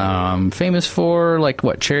 Vangelis. Famous for, like,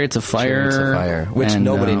 what, Chariots of Fire? Chariots of Fire. Which and,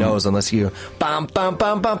 nobody knows unless you... Bum, bum,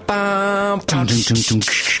 bum, bum, bum, bum.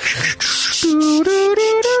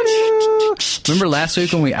 Remember last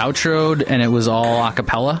week when we outroed and it was all a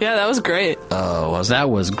cappella? Yeah, that was great. Oh, was that? That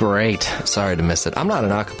was great. Sorry to miss it. I'm not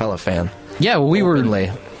an a cappella fan. Yeah, well, we Openly.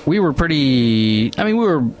 were pretty... I mean, we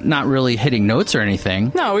were not really hitting notes or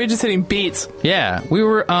anything. No, we were just hitting beats. Yeah, we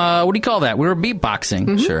were, what do you call that? We were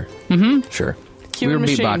beatboxing. Sure. Mm-hmm. Sure. Human we were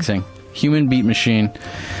machine. beatboxing. Human beat machine.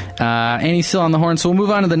 Annie's still on the horn, so we'll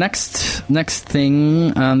move on to the next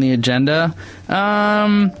thing on the agenda.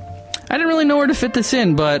 I didn't really know where to fit this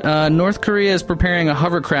in, but North Korea is preparing a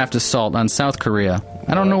hovercraft assault on South Korea.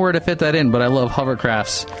 I don't know where to fit that in, but I love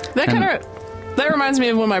hovercrafts. That reminds me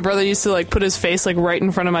of when my brother used to like put his face like right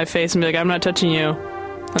in front of my face and be like, "I'm not touching you.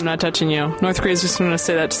 I'm not touching you." North Korea's just going to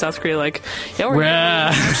say that to South Korea, like, "Yeah, we're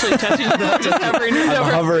actually touching you." Just hovering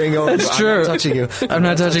over. Hovering over. That's true. I'm not touching you. I'm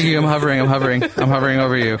not touching you. I'm hovering. I'm hovering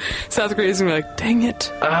over you. South Korea's going to be like, "Dang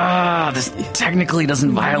it." This technically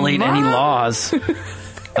doesn't violate any laws.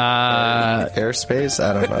 Airspace?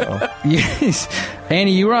 I don't know. Yes.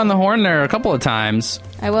 Annie, you were on the horn there a couple of times.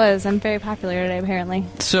 I was. I'm very popular today, apparently.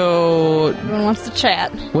 So, Everyone wants to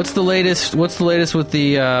chat. what's the latest with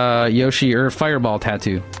the Yoshi or Fireball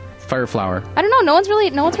tattoo? Fire flower. I don't know. No one's really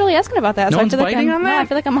asking about that. No so one's I feel like biting on that? No, I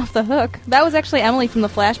feel like I'm off the hook. That was actually Emily from the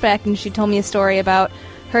flashback, and she told me a story about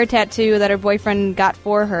her tattoo that her boyfriend got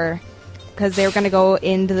for her because they were going to go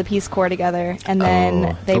into the Peace Corps together, and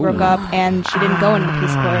then they broke up, and she didn't go into the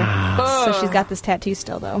Peace Corps. So she's got this tattoo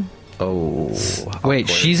still, though. Oh. Wait,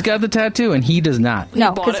 she's got the tattoo and he does not.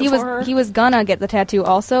 No, bought because it for her? he was gonna get the tattoo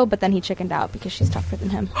also, but then he chickened out because she's tougher than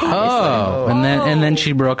him. Oh, and then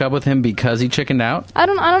she broke up with him because he chickened out? I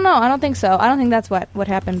don't know. I don't think so. I don't think that's what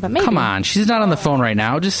happened, but maybe. Come on, she's not on the phone right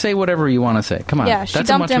now. Just say whatever you want to say. Come on. Yeah, she That's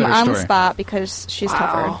a dumped much him better on the story. spot because she's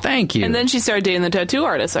tougher. Thank you. And then she started dating the tattoo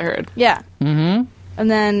artist, I heard. Yeah. Mm-hmm. And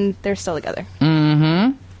then they're still together.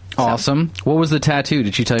 Awesome. What was the tattoo?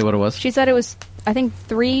 Did she tell you what it was? She said it was, I think,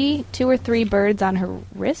 2 or 3 birds on her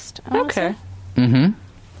wrist. I wanna Okay. say.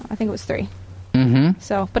 I think it was 3.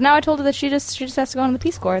 So, but now I told her that she just has to go into the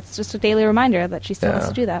Peace Corps. It's just a daily reminder that she still has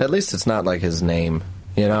to do that. At least it's not like his name,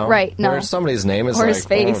 you know? Right, no. Where somebody's name is Or like, his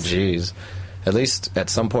face. oh, geez. At least at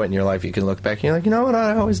some point in your life you can look back and you're like, you know what,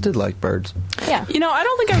 I always did like birds. Yeah. You know, I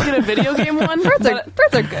don't think I would get a video game one. Birds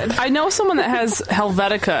but are good. I know someone that has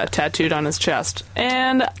Helvetica tattooed on his chest,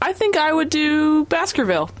 and I think I would do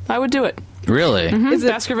Baskerville. I would do it. Really? Is it-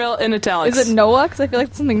 Baskerville in italics. Is it Noah? Because I feel like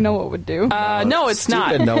it's something Noah would do. No, it's not.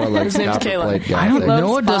 Stupid Noah likes His name's copper Caleb. plate I don't.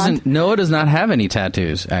 gothic. Loves Noah does not have any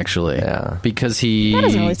tattoos actually. Yeah. Because he That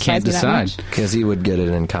doesn't really can't surprise me that decide. much. Because he would get it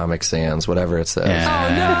in Comic Sans, whatever it says.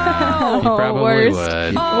 Yeah. He probably worst.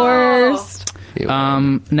 would. Worst. He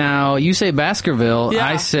would. Now you say Baskerville. Yeah.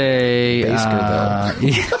 I say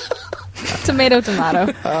Tomato.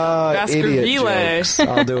 Idiot Baskerville. jokes.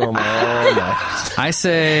 I'll do them all night. I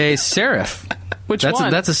say serif. Which That's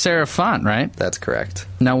one? that's a serif font, right? That's correct.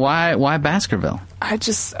 Now why Baskerville?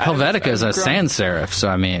 Helvetica is a I've grown- sans serif, so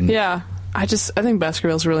I mean, Yeah. I think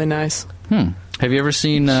Baskerville's really nice. Have you ever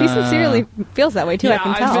seen? She sincerely feels that way too. I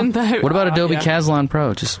can tell. I've been there. What about Adobe yeah. Caslon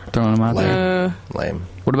Pro? Just throwing them out there. Lame.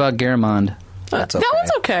 What about Garamond? That's okay. That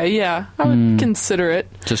one's okay, yeah. I would consider it.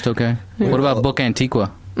 Just okay. What about Book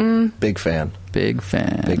Antiqua? Big fan. Big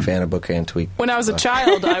fan. Big fan of Book Antique. When I was a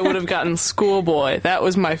child, I would have gotten Schoolboy. That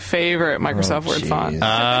was my favorite Microsoft Word font. jeez.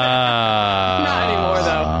 Not anymore,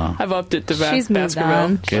 though. I've upped it to She's moved Baskerville.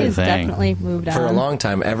 on. Good She's thing. definitely moved on. For a long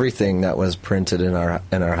time, everything that was printed in our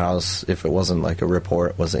house, if it wasn't like a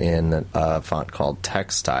report, was in a font called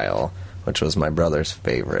Textile, which was my brother's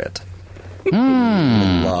favorite. He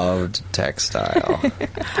loved Textile.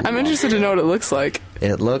 I'm interested to know what it looks like.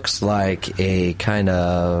 It looks like a kind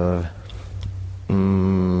of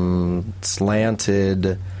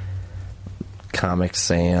slanted Comic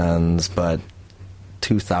Sans, but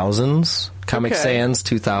 2000s. Comic Okay. Sans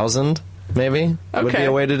 2000. maybe would be Okay.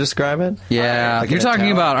 a way to describe it. Yeah, Like you're in a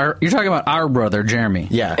talking tower? about our brother Jeremy.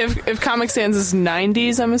 Yeah. If Comic Sans is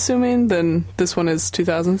 90s, I'm assuming, then this one is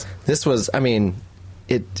 2000s. This was, I mean,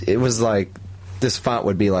 it was like, this font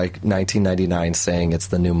would be like 1999 saying it's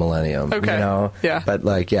the new millennium. Okay. You know? Yeah. But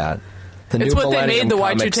like, yeah. The It's new what they millennium made the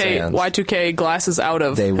Comic Y2K, Sans, Y2K glasses out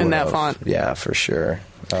of they in that would've. font. Yeah, for sure.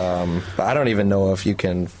 But I don't even know if you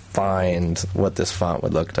can find what this font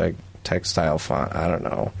would look like. Textile font. I don't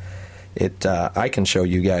know. I can show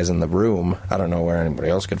you guys in the room. I don't know where anybody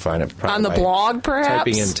else could find it. Probably On the by blog, perhaps?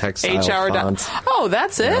 Typing in textile fonts. Oh,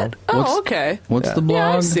 that's it? know? Oh, okay. What's Yeah. the blog?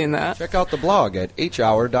 Yeah, I've seen that. Check out the blog at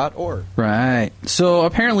hhour.org. Right. So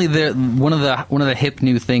apparently, one of the hip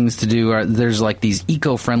new things to do are there's like these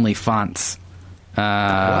eco-friendly fonts.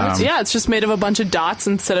 Yeah, it's just made of a bunch of dots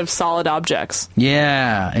instead of solid objects.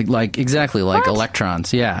 Yeah, like exactly like What?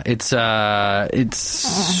 electrons. Yeah, it's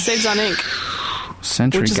Saves on ink,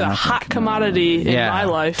 Century which is a Gothic. hot commodity in Yeah, my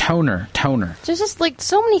life. Toner. There's just like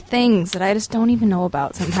so many things that I just don't even know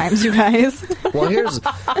about sometimes, you guys. Well, here's.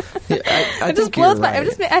 Yeah, I It just think you're blows my.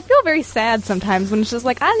 right. I feel very sad sometimes when it's just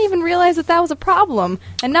like I didn't even realize that was a problem,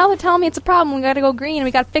 and now they're telling me it's a problem. We got to go green, and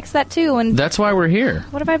we got to fix that too. And That's why we're here.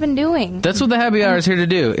 what have I been doing? That's what the happy hour is here to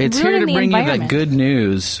do. It's here Ruining to the bring you that environment. good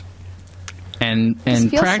news and Just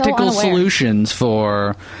feel so practical unaware. solutions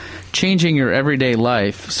for changing your everyday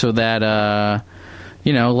life so that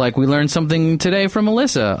like we learned something today from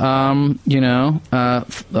Melissa. You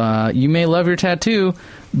may love your tattoo,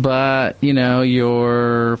 but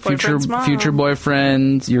your Boyfriend's mom. future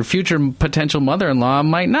boyfriend, your future potential mother-in-law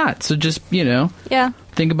might not. So just Yeah.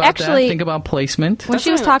 think about Actually, that. Think about placement. When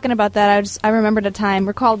she was talking about that, I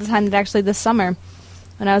recalled the time that actually this summer,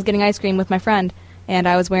 when I was getting ice cream with my friend, and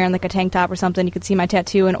I was wearing like a tank top or something, you could see my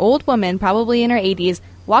tattoo. An old woman, probably in her 80s,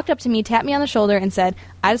 walked up to me, tapped me on the shoulder, and said,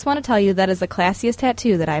 "I just want to tell you that is the classiest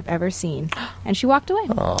tattoo that I've ever seen." And she walked away.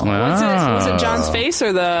 Was it John's face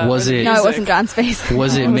or the? Was or the it- No, it music? wasn't John's face.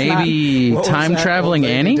 Was it not. maybe What was time that traveling old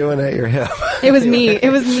lady Annie? doing at your hip? It was me.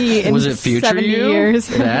 It was me. In Was it future 70 you? years.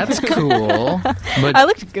 That's cool. But I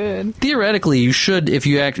looked good. theoretically, you should if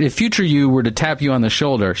future you were to tap you on the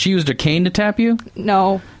shoulder. She used a cane to tap you.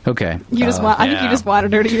 No, Okay. you just I think you just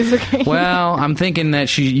wanted her to use her cane. Well, I'm thinking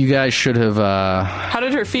that you guys should have How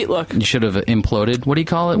did her feet look? you should have imploded. What do you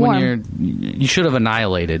call it Warm. you should have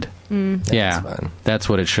annihilated? Yeah, fine. that's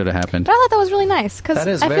what it should have happened. But I thought that was really nice because That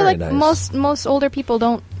is I feel very like nice. most older people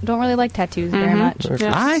don't really like tattoos very much.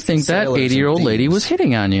 Yeah. I think that Sailors and 80-year-old lady thieves. was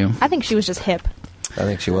hitting on you. I think she was just hip. I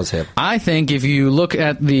think she was hip. I think if you look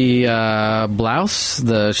at the blouse,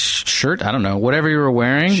 the shirt, I don't know, whatever you were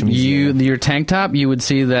wearing, Chemise. your tank top, you would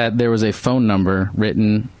see that there was a phone number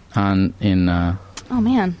written in Oh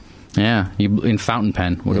man, in fountain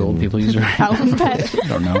pen. What do old people use? fountain pen. I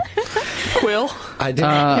don't know. Quill. I did.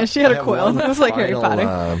 Yeah, she had I a have quill. one It was like Harry final,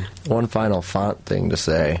 Potter. One final font thing to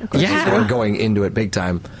say. Yeah. We're going into it big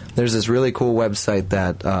time. There's this really cool website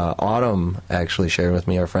that Autumn actually shared with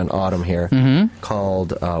me, our friend Autumn here,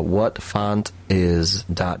 called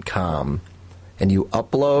whatfontis.com. And you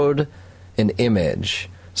upload an image.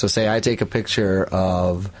 So say I take a picture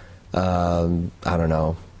of, I don't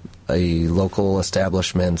know, a local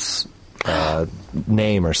establishment's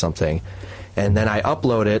name or something. And then I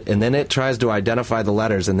upload it, and then it tries to identify the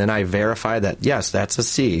letters, and then I verify that, yes, that's a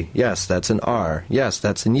C, yes, that's an R, yes,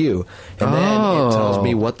 that's an U. And then it tells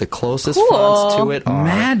me what the closest Cool. fonts to it are.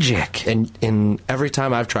 Magic. And every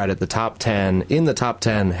time I've tried it, the top 10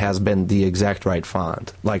 has been the exact right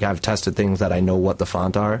font. Like, I've tested things that I know what the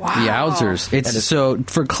font are. Yowzers. So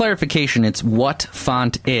for clarification, it's what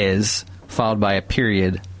font is, followed by a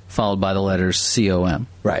period, followed by the letters COM.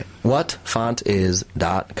 Right.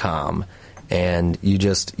 Whatfontis.com. And you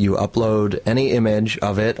upload any image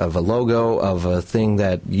of it, of a logo, of a thing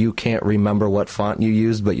that you can't remember what font you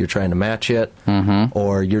used, but you're trying to match it. Mm-hmm.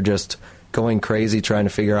 Or you're just going crazy trying to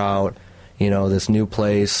figure out, this new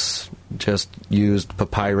place just used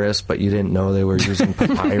papyrus, but you didn't know they were using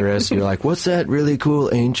papyrus. You're like, what's that really cool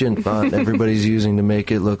ancient font everybody's using to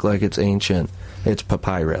make it look like it's ancient? It's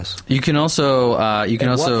papyrus. You can also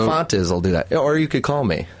What font is? I'll do that. Or you could call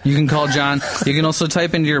me. You can call John. You can also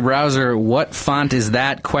type into your browser, what font is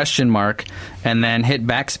that, ? And then hit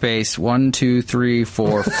backspace 1, 2, 3,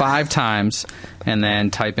 4, 5 times, and then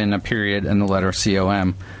type in a period and the letter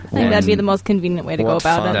COM. I think that'd be the most convenient way to go What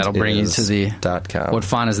about font it. That'll bring you to the .com. What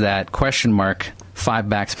font is that? ? 5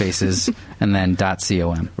 backspaces and then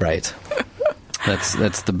 .com. Right.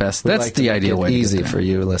 That's the best. We'd That's like to the make ideal it way. to easy get for there.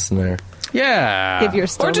 you, listener. Yeah. If you're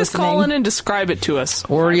still Or just listening. call in and describe it to us.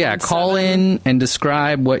 Or call in and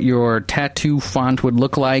describe what your tattoo font would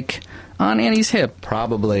look like on Annie's hip.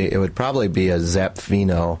 It would probably be a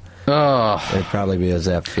Zapfino. Oh. It'd probably be a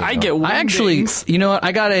Zap Figo. I get I actually, you know what?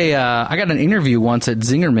 I got an interview once at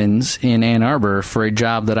Zingerman's in Ann Arbor for a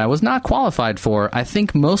job that I was not qualified for. I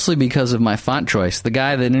think mostly because of my font choice. The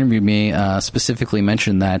guy that interviewed me specifically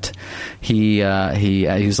mentioned that he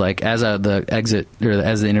was like, as the exit or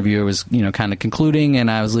as the interviewer was kind of concluding and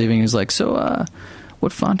I was leaving, he was like, so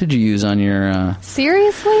what font did you use on your...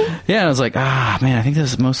 Seriously? Yeah, and I was like, man, I think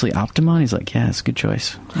this is mostly Optimon. He's like, yeah, it's a good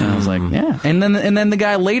choice. And I was like, yeah. And then the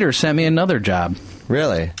guy later sent me another job.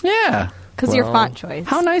 Really? Yeah. Because your font choice.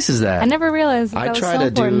 How nice is that? I never realized that I was try so to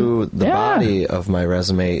important. do the body of my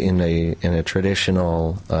resume in a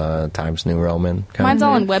traditional Times New Roman. Mine's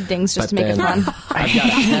all in Webdings just But to make it then- fun. I've got a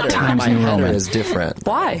header. Times My New header Roman. is different.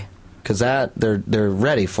 Why? Because that they're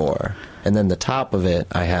ready for. And then the top of it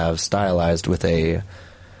I have stylized with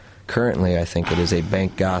currently I think it is a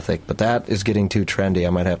Bank Gothic, but that is getting too trendy.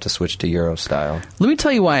 I might have to switch to Euro style. Let me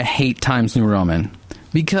tell you why I hate Times New Roman.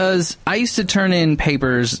 Because I used to turn in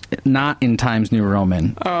papers not in Times New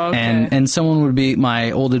Roman. Oh, okay. And someone would be,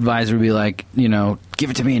 my old advisor would be like, give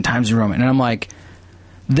it to me in Times New Roman. And I'm like,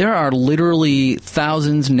 there are literally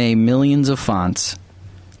thousands, nay, millions of fonts.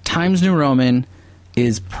 Times New Roman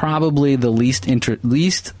is probably the least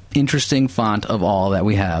interesting font of all that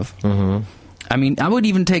we have. Mm-hmm. I mean, I would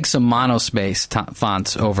even take some monospace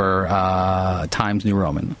fonts over Times New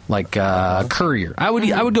Roman, like Courier. I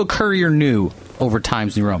would go Courier New over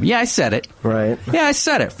Times New Roman. Yeah, I said it. Right. Yeah, I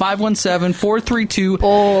said it. 517-432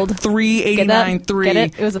 Bold. 3893. Get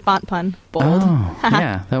it? It was a font pun. Bold. Oh,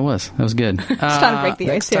 yeah, that was good. Just trying to break the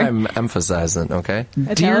Next ice here. time, emphasize it, okay?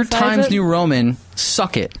 Dear Italicize Times it? New Roman,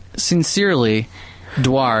 suck it. Sincerely,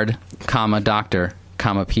 Dward, Doctor,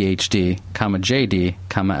 PhD, JD,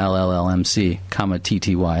 LLLMC,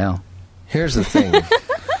 TTYL. Here's the thing.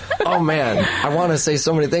 Oh, man. I want to say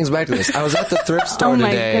so many things back to this. I was at the thrift store Oh,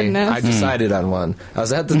 my today. goodness. I decided on one. I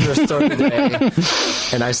was at the thrift store today,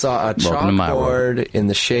 and I saw a Welcome to my world. chalkboard in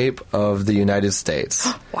the shape of the United States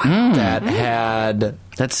that had...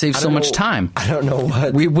 That saves I so don't much know- time. I don't know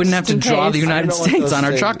what... We wouldn't have to Just in draw case. the I United don't know what States those on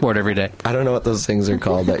our things- chalkboard every day. I don't know what those things are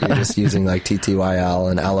called that you're just using, like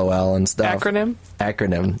TTYL and LOL and stuff. Acronym?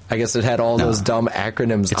 I guess it had all those dumb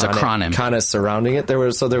acronyms It's a on acronym. it, kind of surrounding it. There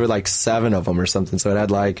were like 7 of them or something. So it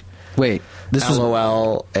had like Wait, this was...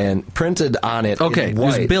 LOL and printed on it. Okay, in it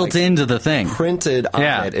was white, built like, into the thing. Printed on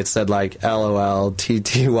Yeah. it. It said like LOL,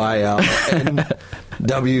 TTYL, and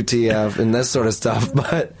WTF, and this sort of stuff.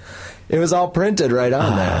 But it was all printed right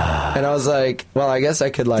on there. And I was like, well, I guess I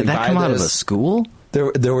could like Did that buy come out of a this. school?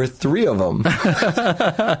 There were 3 of them.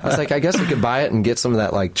 I was like, I guess I could buy it and get some of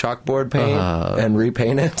that like chalkboard paint and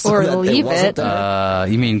repaint it. So Or that leave wasn't it. there.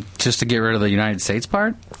 You mean just to get rid of the United States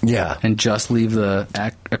part? Yeah. And just leave the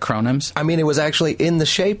acronyms? I mean, it was actually in the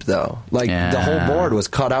shape, though. Like, Yeah. the whole board was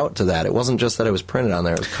cut out to that. It wasn't just that it was printed on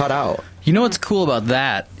there. It was cut out. You know what's cool about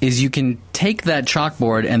that is you can take that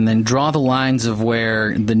chalkboard and then draw the lines of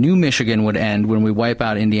where the new Michigan would end when we wipe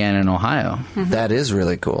out Indiana and Ohio. That is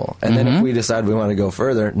really cool. And then if we decide we want to go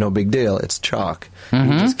further, no big deal. It's chalk. You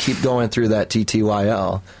just keep going through that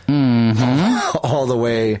TTYL all the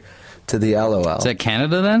way to the LOL. Is that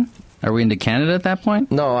Canada then? Are we into Canada at that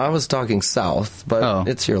point? No, I was talking south, but Oh.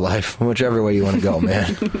 it's your life. Whichever way you want to go,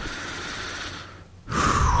 man.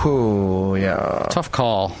 Ooh, yeah. Tough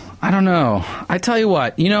call. I don't know. I tell you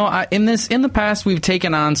what, in the past we've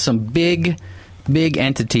taken on some big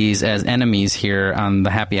entities as enemies here on the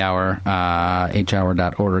Happy Hour,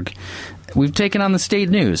 hhour.org. We've taken on the state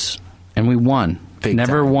news, and we won. Big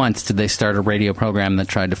Never time. once did they start a radio program that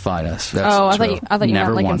tried to fight us. That's Oh, I true. thought you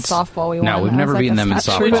Never meant like once. in softball we won. No, we've I was never like, beaten them in that's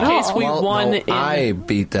not softball. true In at which case all. we won in... I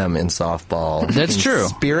beat them in softball. That's In true.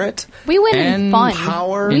 Spirit, We win And in fun.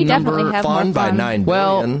 power, we in definitely number, have fun more by fun. 9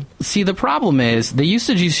 Well, billion. see, the problem is they used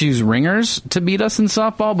to just use ringers to beat us in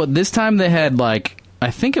softball, but this time they had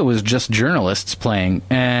I think it was just journalists playing,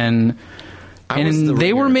 and I was the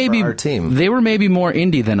they were ringer maybe for our team. they were maybe more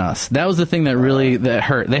indie than us. That was the thing that really that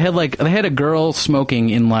hurt. They had a girl smoking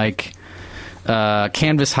in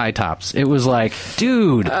canvas high tops. It was like,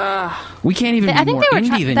 dude, we can't even I be think more they were indie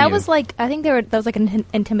trying. than That you. was like I think that was like an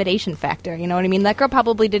intimidation factor. You know what I mean? That girl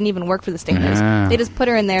probably didn't even work for the state news. Yeah. They just put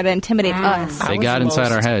her in there to intimidate us. They I was got the inside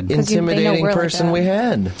most our head. 'Cause they know Intimidating we're like person that. we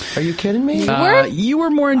had. Are you kidding me? You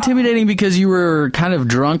were more intimidating because you were kind of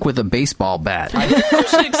drunk with a baseball bat. You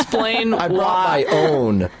should explain I brought why. my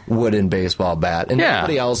own wooden baseball bat, and Yeah.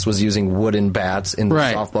 everybody else was using wooden bats in the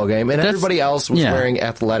Right. softball game, and That's- everybody else was yeah. wearing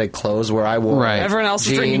athletic clothes where I wore Right. Everyone else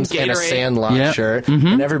was jeans drinking and a Gatorade. Sandlot Yep. shirt,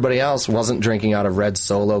 and everybody else wasn't drinking out of red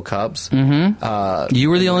Solo cups. Mm-hmm. You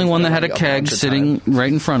were the only one that had a keg sitting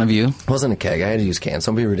right in front of you. It wasn't a keg. I had to use cans.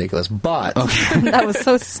 Don't be ridiculous. But That was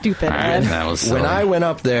so stupid, Ed. That was so... when I went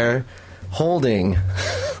up there holding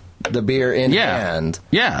the beer in hand,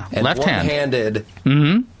 and left hand, one-handed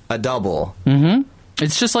a double.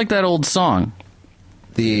 It's just like that old song.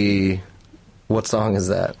 What song is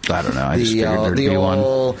that? I don't know. I just figured there'd the be one.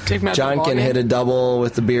 old Take me out John the can ballgame. hit a double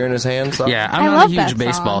with the beer in his hand song? Yeah, I I'm not love a that huge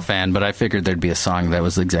baseball song. fan, but I figured there'd be a song that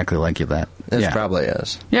was exactly like that. It probably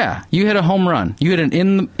is. Yeah, you hit a home run. You hit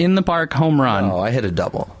an in the park home run. Oh, I hit a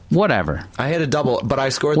double. Whatever. I hit a double, but I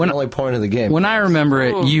scored When- the only point of the game. When I remember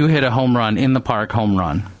it, you hit a home run in the park home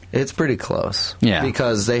run. It's pretty close. Yeah.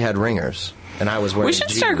 Because they had ringers, and I was wearing We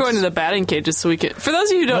should start jeans. going to the batting cages so we can. For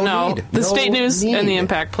those of you who don't No know, need. the No State News and the need.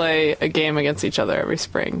 Impact play a game against each other every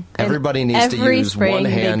spring. Everybody needs to every use spring one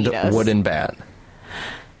they hand beat us. wooden bat.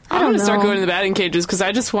 I'm don't going to start know. going to the batting cages because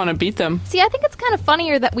I just want to beat them. See, I think it's kind of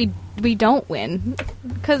funnier that we don't win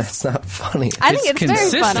because It's not funny. I think It's it's very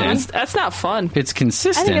consistent. funny. That's not fun. It's I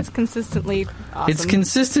consistent. think it's consistently awesome. It's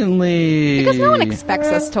consistently because no one expects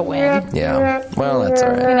us to win. Yeah. Well, that's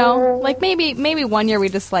all You right. know, like maybe one year we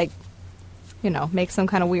just like, make some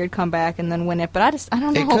kind of weird comeback and then win it. But I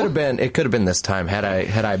don't know. It could have been this time had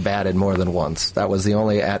I batted more than once. That was the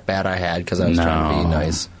only at bat I had because I was trying to be No.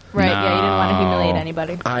 nice. Right? Yeah, you didn't want to No. humiliate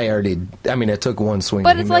anybody. It took one swing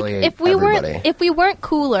But to it's like humiliate if we everybody. weren't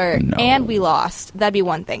cooler No. and we lost, that'd be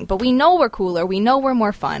one thing. But we know we're cooler. We know we're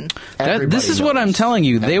more fun. This is what I'm telling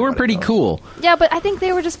you. They were Everybody pretty knows. cool. Yeah, but I think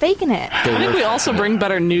they were just faking it. I think we also bring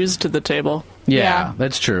better news to the table. Yeah,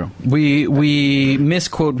 that's true. We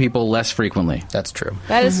misquote people less frequently. That's true.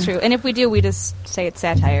 That is true. And if we do, we just say it's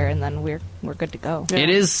satire, and then we're good to go. It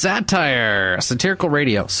is satire, satirical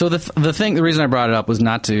radio. So the reason I brought it up was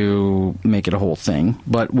not to make it a whole thing,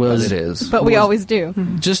 but was But it is. But we always do.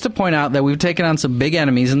 just to point out that we've taken on some big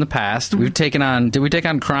enemies in the past. We've taken on. Did we take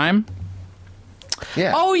on crime?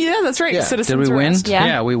 Yeah. Oh, yeah, that's right. Yeah. Citizens Did we win? Arrest.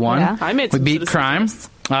 Yeah. we won. Yeah. I made We some beat citizens crime. arrests.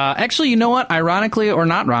 Actually, you know what? Ironically or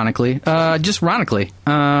not ironically, just ironically,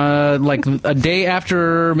 like a day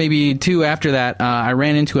after, maybe two after that, I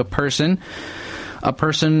ran into a person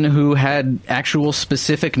who had actual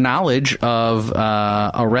specific knowledge of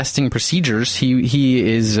arresting procedures. He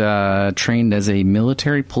is trained as a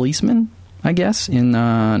military policeman, I guess, in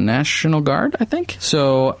National Guard, I think.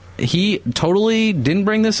 So he totally didn't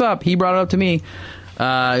bring this up. He brought it up to me. He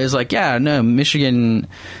was like, yeah, no, Michigan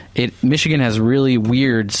has really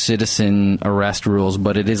weird citizen arrest rules,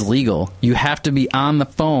 but it is legal. You have to be on the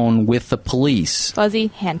phone with the police Fuzzy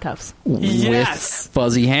handcuffs. Yes. with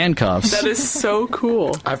fuzzy handcuffs. That is so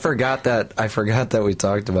cool. I forgot that we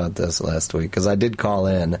talked about this last week because I did call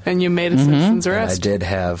in. And you made a citizen's And I arrest. did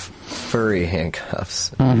have furry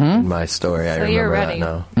handcuffs in my story. I So remember you're ready. that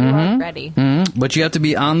now. You are ready. But you have to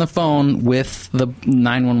be on the phone with the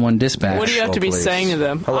 911 dispatch. What do you have to be Police. saying to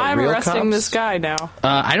them? Hello, I'm real arresting cops? this guy now.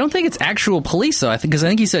 I don't think it's actual police though. I think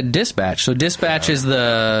he said dispatch. So dispatch is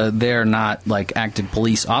they're not like active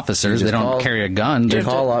police officers. You They just don't call- carry a gun. You They're,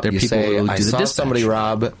 call up, they're you people say, who I do the saw dispatch. somebody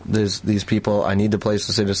rob these people. I need to place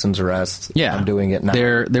a citizen's arrest. Yeah, I'm doing it now.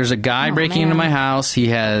 There's a guy breaking into my house. He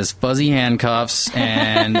has fuzzy handcuffs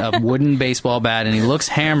and a wooden baseball bat, and he looks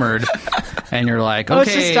hammered. And you're like, Oh,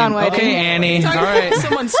 it's just okay, John Whiting. okay, Annie, all right,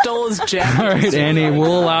 Someone stole his jacket. all right, Annie,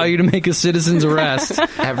 we'll allow you to make a citizen's arrest.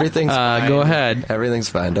 Everything's fine. Go ahead. Everything's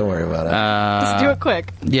fine. Don't worry about it. Just do it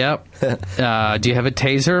quick. Yep. Do you have a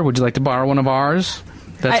taser? Would you like to borrow one of ours?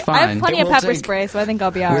 That's I fine. have plenty It of will pepper take- spray, so I think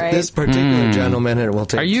I'll be all With right. this particular gentleman, it will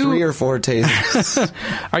take Are you- 3 or 4 tasers.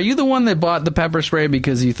 Are you the one that bought the pepper spray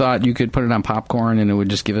because you thought you could put it on popcorn and it would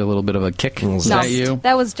just give it a little bit of a kick? Is No, that you?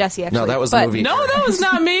 that was Jesse. Actually, No, that was But- the movie. No, that was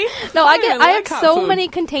not me. No, I even I like have hot so food. many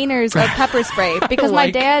containers of pepper spray because my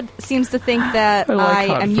like- dad seems to think that I like I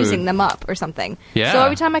hot am food. using them up or something. Yeah. So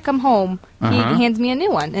every time I come home, he Uh-huh. hands me a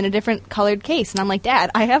new one in a different colored case, and I'm like, Dad,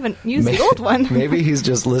 I haven't used the old one. Maybe he's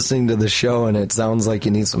just listening to the show and it sounds like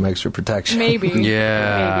you need some extra protection. Maybe.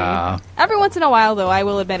 Yeah. Maybe. Every once in a while, though, I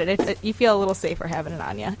will admit it, you feel a little safer having it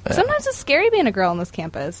on you. Sometimes it's scary being a girl on this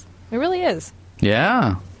campus. It really is.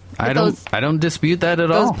 Yeah. I don't dispute that at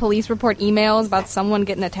Those all. police report emails about someone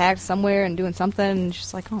getting attacked somewhere and doing something, and it's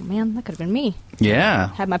just like, oh man, that could have been me. Yeah.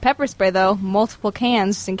 Had my pepper spray though, multiple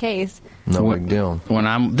cans just in case. No What- big deal.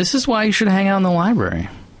 This is why you should hang out in the library.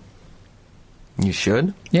 You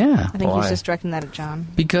should? Yeah. I think Why? he's just directing that at John.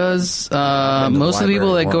 Because been to the most of the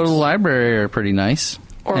people that library go to the once. library are pretty nice.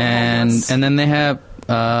 Or and homeless. then they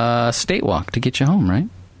have state walk to get you home, right?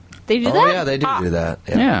 They do Oh, that? yeah, they do do that.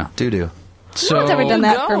 Yeah. Do. So one's ever done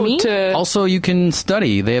that for me. also, you can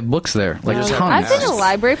study. They have books there, like I've tons. been to the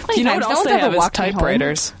library plenty Do you know times. what No else one's they ever have is walked me home.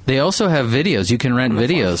 typewriters. They also have videos. You can rent On the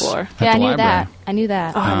fourth videos. floor. At Yeah, the I knew library. that. I knew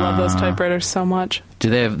that. Oh, I love those typewriters so much. Do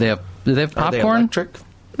they have Are they popcorn? electric?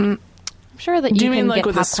 I'm sure that Do you you can mean like get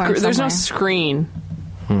with a popcorn screen? There's no somewhere. screen.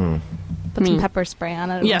 Put some pepper spray on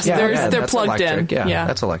it. Yes, Yeah, they're that's plugged electric. in. Yeah,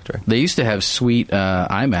 that's electric. They used to have sweet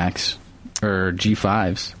iMacs or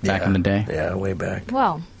G5s back in the day. Yeah, way back.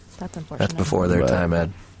 Well, that's unfortunate. That's before their time,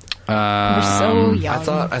 Ed. We're so young.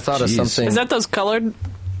 I thought of Jeez. something. Is that those colored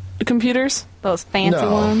computers? Those fancy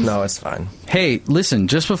ones. No, it's fine. Hey, listen,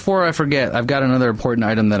 just before I forget, I've got another important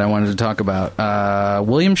item that I wanted to talk about.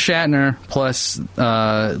 William Shatner plus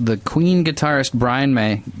the Queen guitarist Brian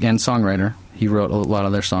May and songwriter. He wrote a lot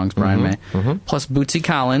of their songs, Brian May. Plus Bootsy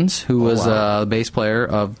Collins, who was the bass player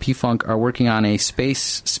of P-Funk, are working on a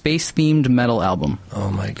space-themed metal album.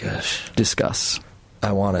 Oh my gosh, Discuss.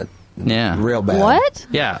 I want it. Yeah. Real bad. What?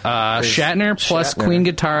 Yeah, Shatner plus Shatner. Queen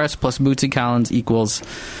guitarist plus Bootsy Collins equals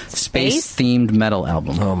space-themed metal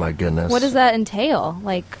album. Oh my goodness. What does that entail?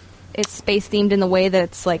 Like, it's space themed in the way that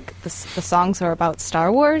it's like the songs are about Star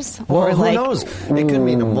Wars, Well, or who like knows? It could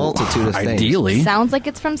mean a multitude of things. Ideally. sounds like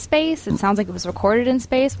it's from space. It sounds like it was recorded in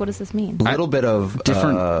space. What does this mean? A little bit of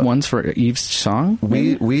Different ones for each song?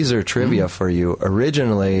 Weezer trivia for you.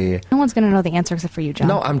 Originally, No one's gonna know the answer except for you, John.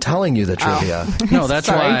 no, I'm telling you the trivia. No, that's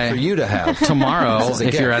why For you to have. tomorrow, This is a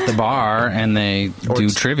if you're gift. at the bar and they do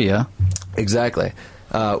it's- trivia, Exactly.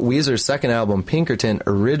 Weezer's second album, Pinkerton,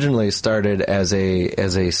 originally started as a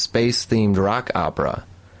space-themed rock opera,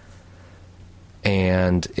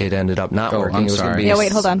 and it ended up not Oh, working. I'm It was gonna sorry. be Yeah,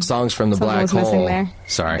 wait, hold on. Songs from the Something Black was missing Hole. there.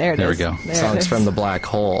 sorry, There it we is. go. There it Songs is. from the Black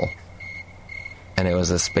Hole, and it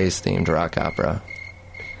was a space-themed rock opera.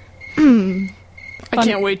 I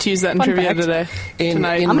can't wait to use that in fun trivia fact. today.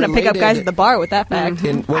 Tonight. I'm gonna pick up guys related- at the bar with that fact.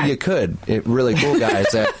 Well, you could. Really cool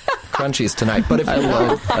guys at Crunchies tonight. But if you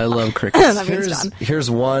want, I love crickets. That means John. here's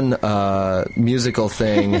one musical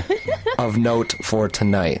thing of note for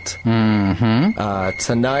tonight.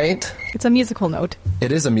 Tonight, It's a musical note.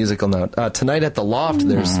 it is a musical note. Tonight at the Loft,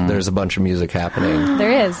 there's a bunch of music happening.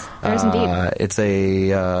 There is. There is indeed. It's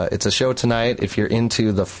a show tonight. If you're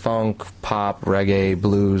into the funk, pop, reggae,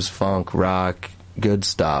 blues, funk, rock, good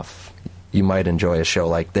stuff, you might enjoy a show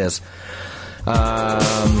like this.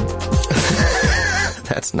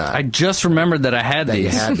 That's not. I just remembered that I had that you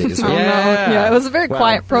these. had these. Oh, right? no. Yeah, it was a very Well-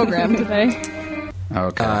 quiet program today.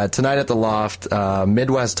 Okay. Tonight at the Loft,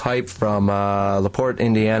 Midwest Hype from LaPorte,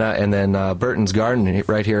 Indiana, and then Burton's Garden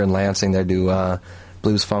right here in Lansing. They do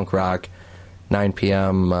blues, funk, rock. 9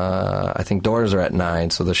 p.m. I think doors are at 9,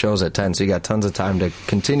 so the show's at 10. So you got tons of time to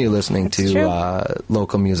continue listening That's true. to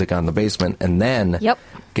local music on the basement, and then Yep.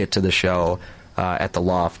 get to the show at the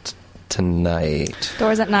Loft tonight.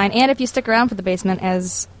 Doors at 9. And if you stick around for the basement,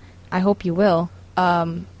 as I hope you will,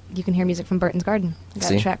 you can hear music from Burton's Garden. I got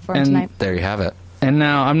See? a track for him And- tonight. There you have it. And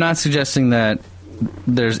now, I'm not suggesting that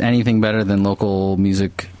there's anything better than local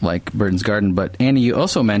music like Burton's Garden, but Andy, you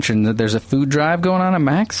also mentioned that there's a food drive going on at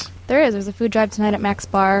Max. There is. There's a food drive tonight at Max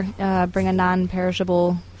Bar. Bring a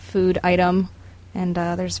non-perishable food item. And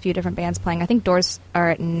there's a few different bands playing. I think doors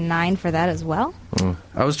are at 9 for that as well.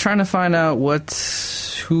 I was trying to find out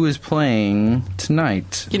who is playing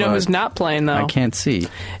tonight. You know but who's not playing, though? I can't see.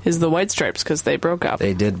 Is the White Stripes, because they broke up.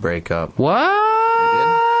 They did break up.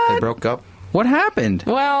 What? They broke up. What happened?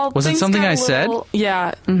 Well, Was it things something got I a said? little-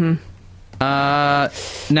 Yeah. Mm-hmm.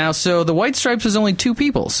 Now, so the White Stripes is only 2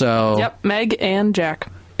 people, so... Yep, Meg and Jack.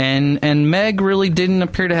 And Meg really didn't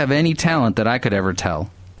appear to have any talent that I could ever tell.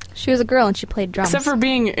 She was a girl and she played drums. Except for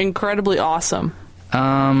being incredibly awesome. She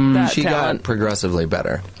talent. got progressively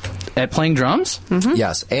better. At playing drums?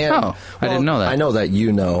 Yes, and Oh, I didn't know that. I know that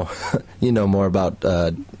you know more about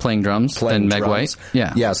Playing drums playing than Meg drums. White?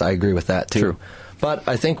 Yeah. Yes, I agree with that too. True. But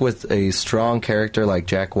I think with a strong character like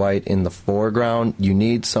Jack White in the foreground, you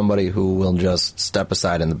need somebody who will just step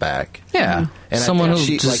aside in the back. Yeah. And Someone I who think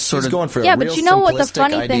she, just like, sort she's of going for Yeah, a but real you know what the simplistic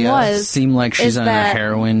funny thing idea. was? seemed like she's is on that a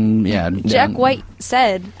heroin. Yeah. Jack down- White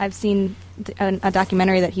said, I've seen a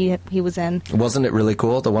documentary that he was in. Wasn't it really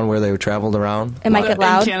cool? The one where they traveled around. It might get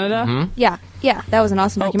loud. In Canada? Yeah, that was an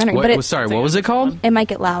awesome documentary. What, but it, sorry, what was it called? it might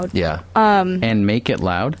get loud. Yeah. And Make It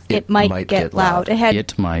Loud? It might get loud. It had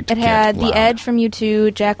It might It had get The loud. Edge from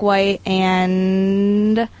U2, Jack White,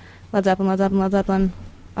 and Led Zeppelin. Come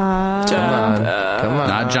on. Come on.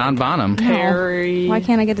 Not John Bonham. Perry. Why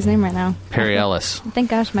can't I get his name right now? Perry Ellis. Thank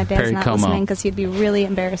gosh my dad's Perry not Como. listening because he'd be really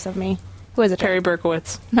embarrassed of me. Who is it? Perry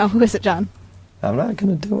Berkowitz. No, who is it, John? I'm not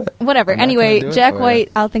going to do it. Whatever. I'm not gonna Anyway, do it Jack for you.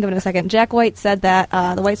 White, I'll think of it in a second. Jack White said that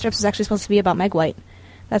the White Stripes was actually supposed to be about Meg White.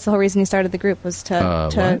 That's the whole reason he started the group, was to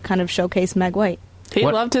what? kind of showcase Meg White. He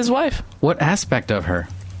What? loved his wife. What aspect of her?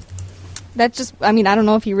 That's just, I mean, I don't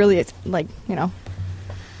know if he really,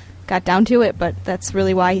 got down to it, but that's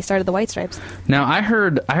really why he started the White Stripes. Now, I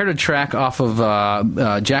heard a track off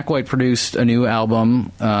of Jack White produced a new album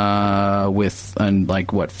with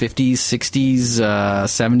 50s, 60s,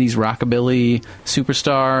 70s rockabilly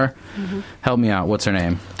superstar. Mm-hmm. Help me out. What's her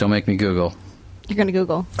name? Don't make me Google. You're going to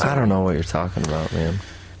Google. I don't know what you're talking about, man.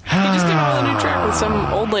 He just came out with a new track with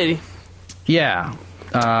some old lady. Yeah.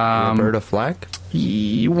 Roberta Flack?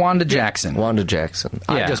 Wanda Jackson. Wanda Jackson.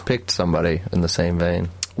 Yeah. I just picked somebody in the same vein.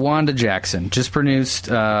 Wanda Jackson just produced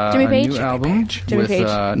a Page? new album Jimmy with Page.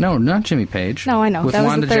 No, not Jimmy Page. No, I know. With That was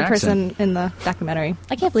Wanda the third Jackson. person in the documentary.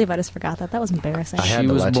 I can't believe I just forgot that. That was embarrassing. I had She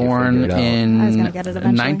to was let you born figure it out. in I was gonna get it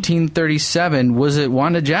eventually. 1937. Was it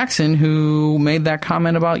Wanda Jackson who made that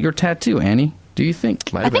comment about your tattoo, Annie? Do you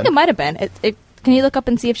think? Might I have think been. it might have been. Can you look up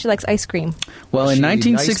and see if she likes ice cream? Well, in She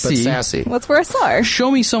 1960, nice but sassy. That's where I saw her. show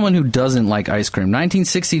me someone who doesn't like ice cream.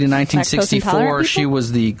 1960 to 1964, intolerant she people?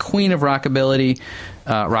 was the queen of rockabilly.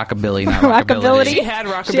 Rockabilly, not Rockabilly. rockabilly. She had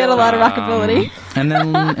rockabilly. She had a lot of rockabilly.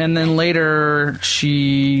 And then later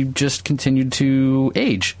she just continued to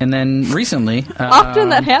age. And then recently, Often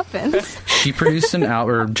that happens. she produced an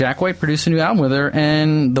album, or Jack White produced a new album with her,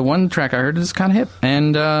 and the one track I heard is kind of hip.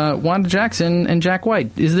 And Wanda Jackson and Jack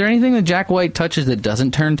White. Is there anything that Jack White touches that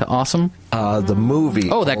doesn't turn to awesome? The movie.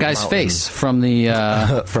 Oh, that Old guy's Mountain, face from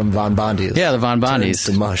the from Von Bondi's. yeah, the Von Turned Bondi's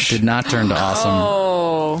to mush. did not turn to awesome.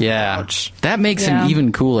 Oh. Yeah, that makes Yeah. him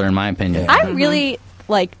even cooler, in my opinion. I really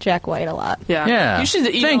like Jack White a lot. Yeah. Yeah. You should,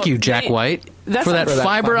 Thank you, Jack White, that's for not- that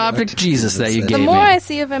fiber optic Jesus that you The gave more me. I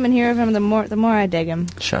see of him and hear of him, the more I dig him.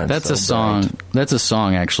 Shines That's so a song. bright. That's a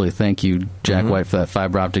song, actually. Thank you, Jack White, for that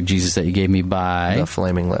fiber optic Jesus that you gave me by. The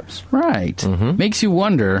Flaming Lips. Right. Makes you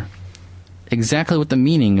wonder exactly what the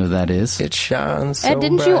meaning of that is. It shines so Ed,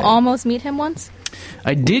 didn't bright. you almost meet him once?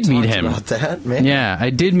 I did meet him. About that, man. Yeah, I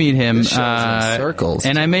did meet him. This show's in circles.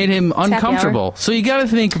 And I made him uncomfortable. So you got to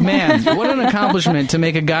think, man, what an accomplishment to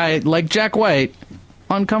make a guy like Jack White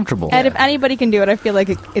uncomfortable. Ed, if anybody can do it, I feel like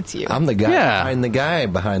it's you. I'm the guy Yeah. behind the guy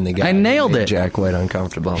behind the guy. I nailed who made it. Jack White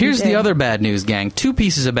uncomfortable. Here's the did. other bad news, gang. 2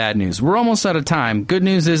 pieces of bad news. We're almost out of time. Good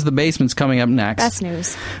news is the basement's coming up next. Best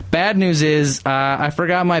news. Bad news is I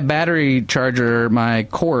forgot my battery charger, my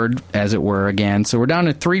cord, as it were, again. So we're down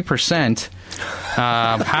to 3%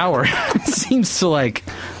 power. It seems to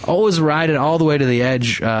always ride it all the way to the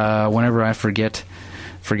edge whenever I forget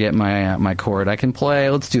my chord. I can play.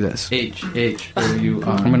 Let's do this. H O U R.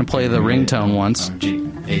 I'm going to play the ringtone once. G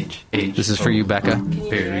H H. This is for you, Becca.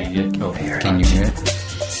 Period. Oh, Can you hear it?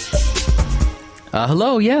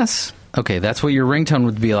 Hello. Yes. Okay, that's what your ringtone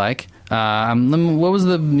would be like. What was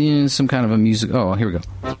the some kind of a music? Oh, here we go.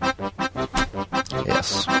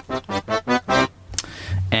 Yes.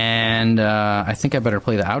 And I think I better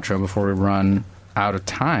play the outro before we run out of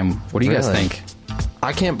time. What do you guys Really? think?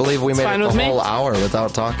 I can't believe we made fine it the with me. whole hour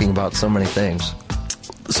without talking about so many things.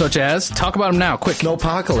 Such as, talk about them now, quick.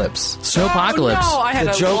 Snowpocalypse. Snowpocalypse. Oh, no, I had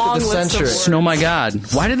The a joke of long the list century. of words. Snow, my God.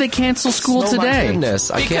 Why did they cancel school Oh my today? goodness,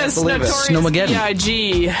 I can't Because believe it. Notorious Snowmageddon.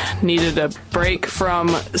 B.I.G. needed a break from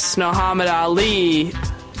Muhammad Ali.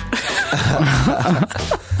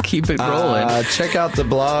 Keep it rolling. Check out the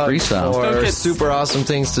blog Freestyle. Don't for get- super awesome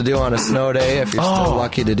things to do on a snow day if you're still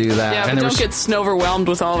lucky to do that. Yeah, And but there don't was- get snow-overwhelmed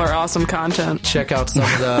with all of our awesome content. Check out some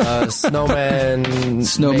of the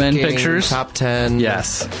snowmen making pictures. Top 10.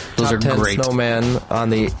 Yes. Those top are 10 great. snowmen on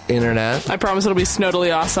the internet. I promise it'll be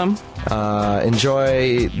snowdily awesome.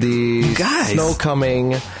 Enjoy the Guys. snow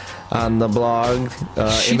coming on the blog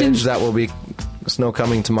She image didn't- that will be snow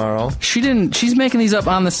coming tomorrow. She's making these up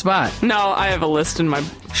on the spot. No, I have a list in my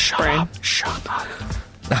brain. Shut up.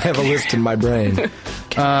 I have a list in my brain.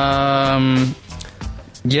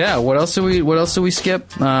 Yeah, what else do we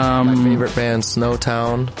skip? My favorite band,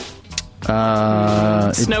 Snowtown.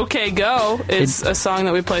 Snow K Go is a song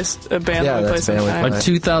that we play, a band Yeah, that we play that's a band we sometimes. A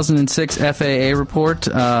 2006 FAA report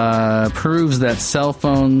proves that cell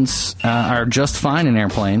phones are just fine in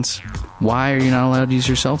airplanes. Why are you not allowed to use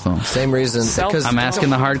your cell phone? Same reason. Cell- because I'm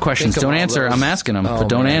asking the hard questions. think of Don't all answer. those- I'm asking them, Oh, but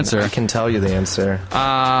don't man, answer. I can tell you the answer.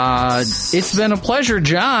 It's been a pleasure,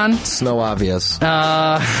 John. Snow obvious.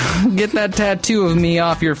 Get that tattoo of me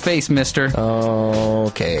off your face, mister.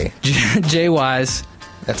 Okay. Jay Wise.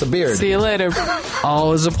 That's a beard. See you later.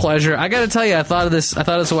 Always a pleasure. I gotta tell you, I thought of this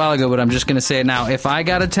a while ago, but I'm just gonna say it now. If I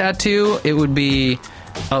got a tattoo, it would be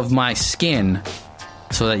of my skin,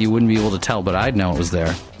 so that you wouldn't be able to tell, but I'd know it was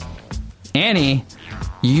there. Annie,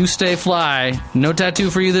 You stay fly. No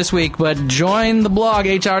tattoo for you this week, but join the blog,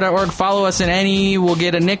 hr.org. Follow us in any. We'll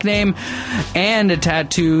get a nickname and a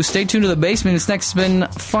tattoo. Stay tuned to the basement. It's next. It's been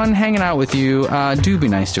fun hanging out with you. Do be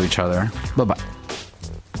nice to each other. Bye-bye.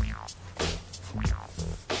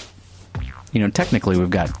 You know, technically we've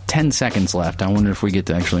got 10 seconds left. I wonder if we get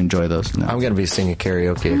to actually enjoy those. No. I'm going to be singing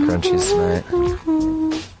karaoke at Crunchies tonight.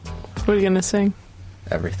 What are you gonna sing?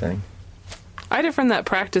 Everything. I had a friend that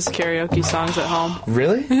practiced karaoke songs at home.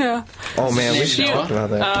 Really? Yeah. Oh, man, we should She- talk about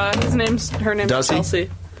that. Her name's Does he? Chelsea.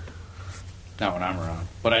 Not when I'm around.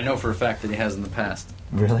 But I know for a fact that he has in the past.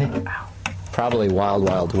 Really? Probably Wild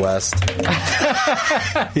Wild West.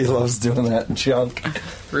 He loves doing that junk.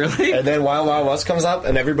 Really? And then Wild Wild West comes up,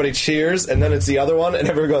 and everybody cheers, and then it's the other one, and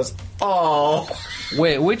everyone goes, oh.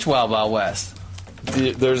 Wait, which Wild Wild West?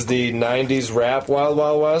 There's the 90s rap Wild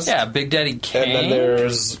Wild West. Yeah, Big Daddy Kane. And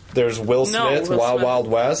then there's Will Smith, Will Wild Smith. Wild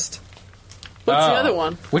West. What's the Oh. other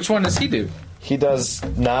one? Which one does he do? He does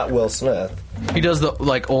not Will Smith. He does the,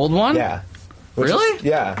 old one? Yeah. Which Really? is-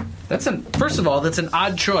 yeah. First of all, that's an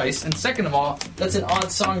odd choice. And second of all, that's an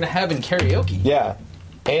odd song to have in karaoke. Yeah.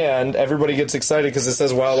 And everybody gets excited because it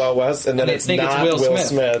says Wild Wild West, and then they it's think it's not Will Will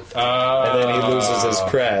Smith. Smith. And then he loses his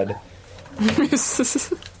cred.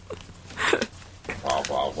 Wild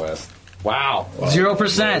Wild West. Wow.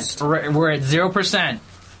 0%. We're at 0%.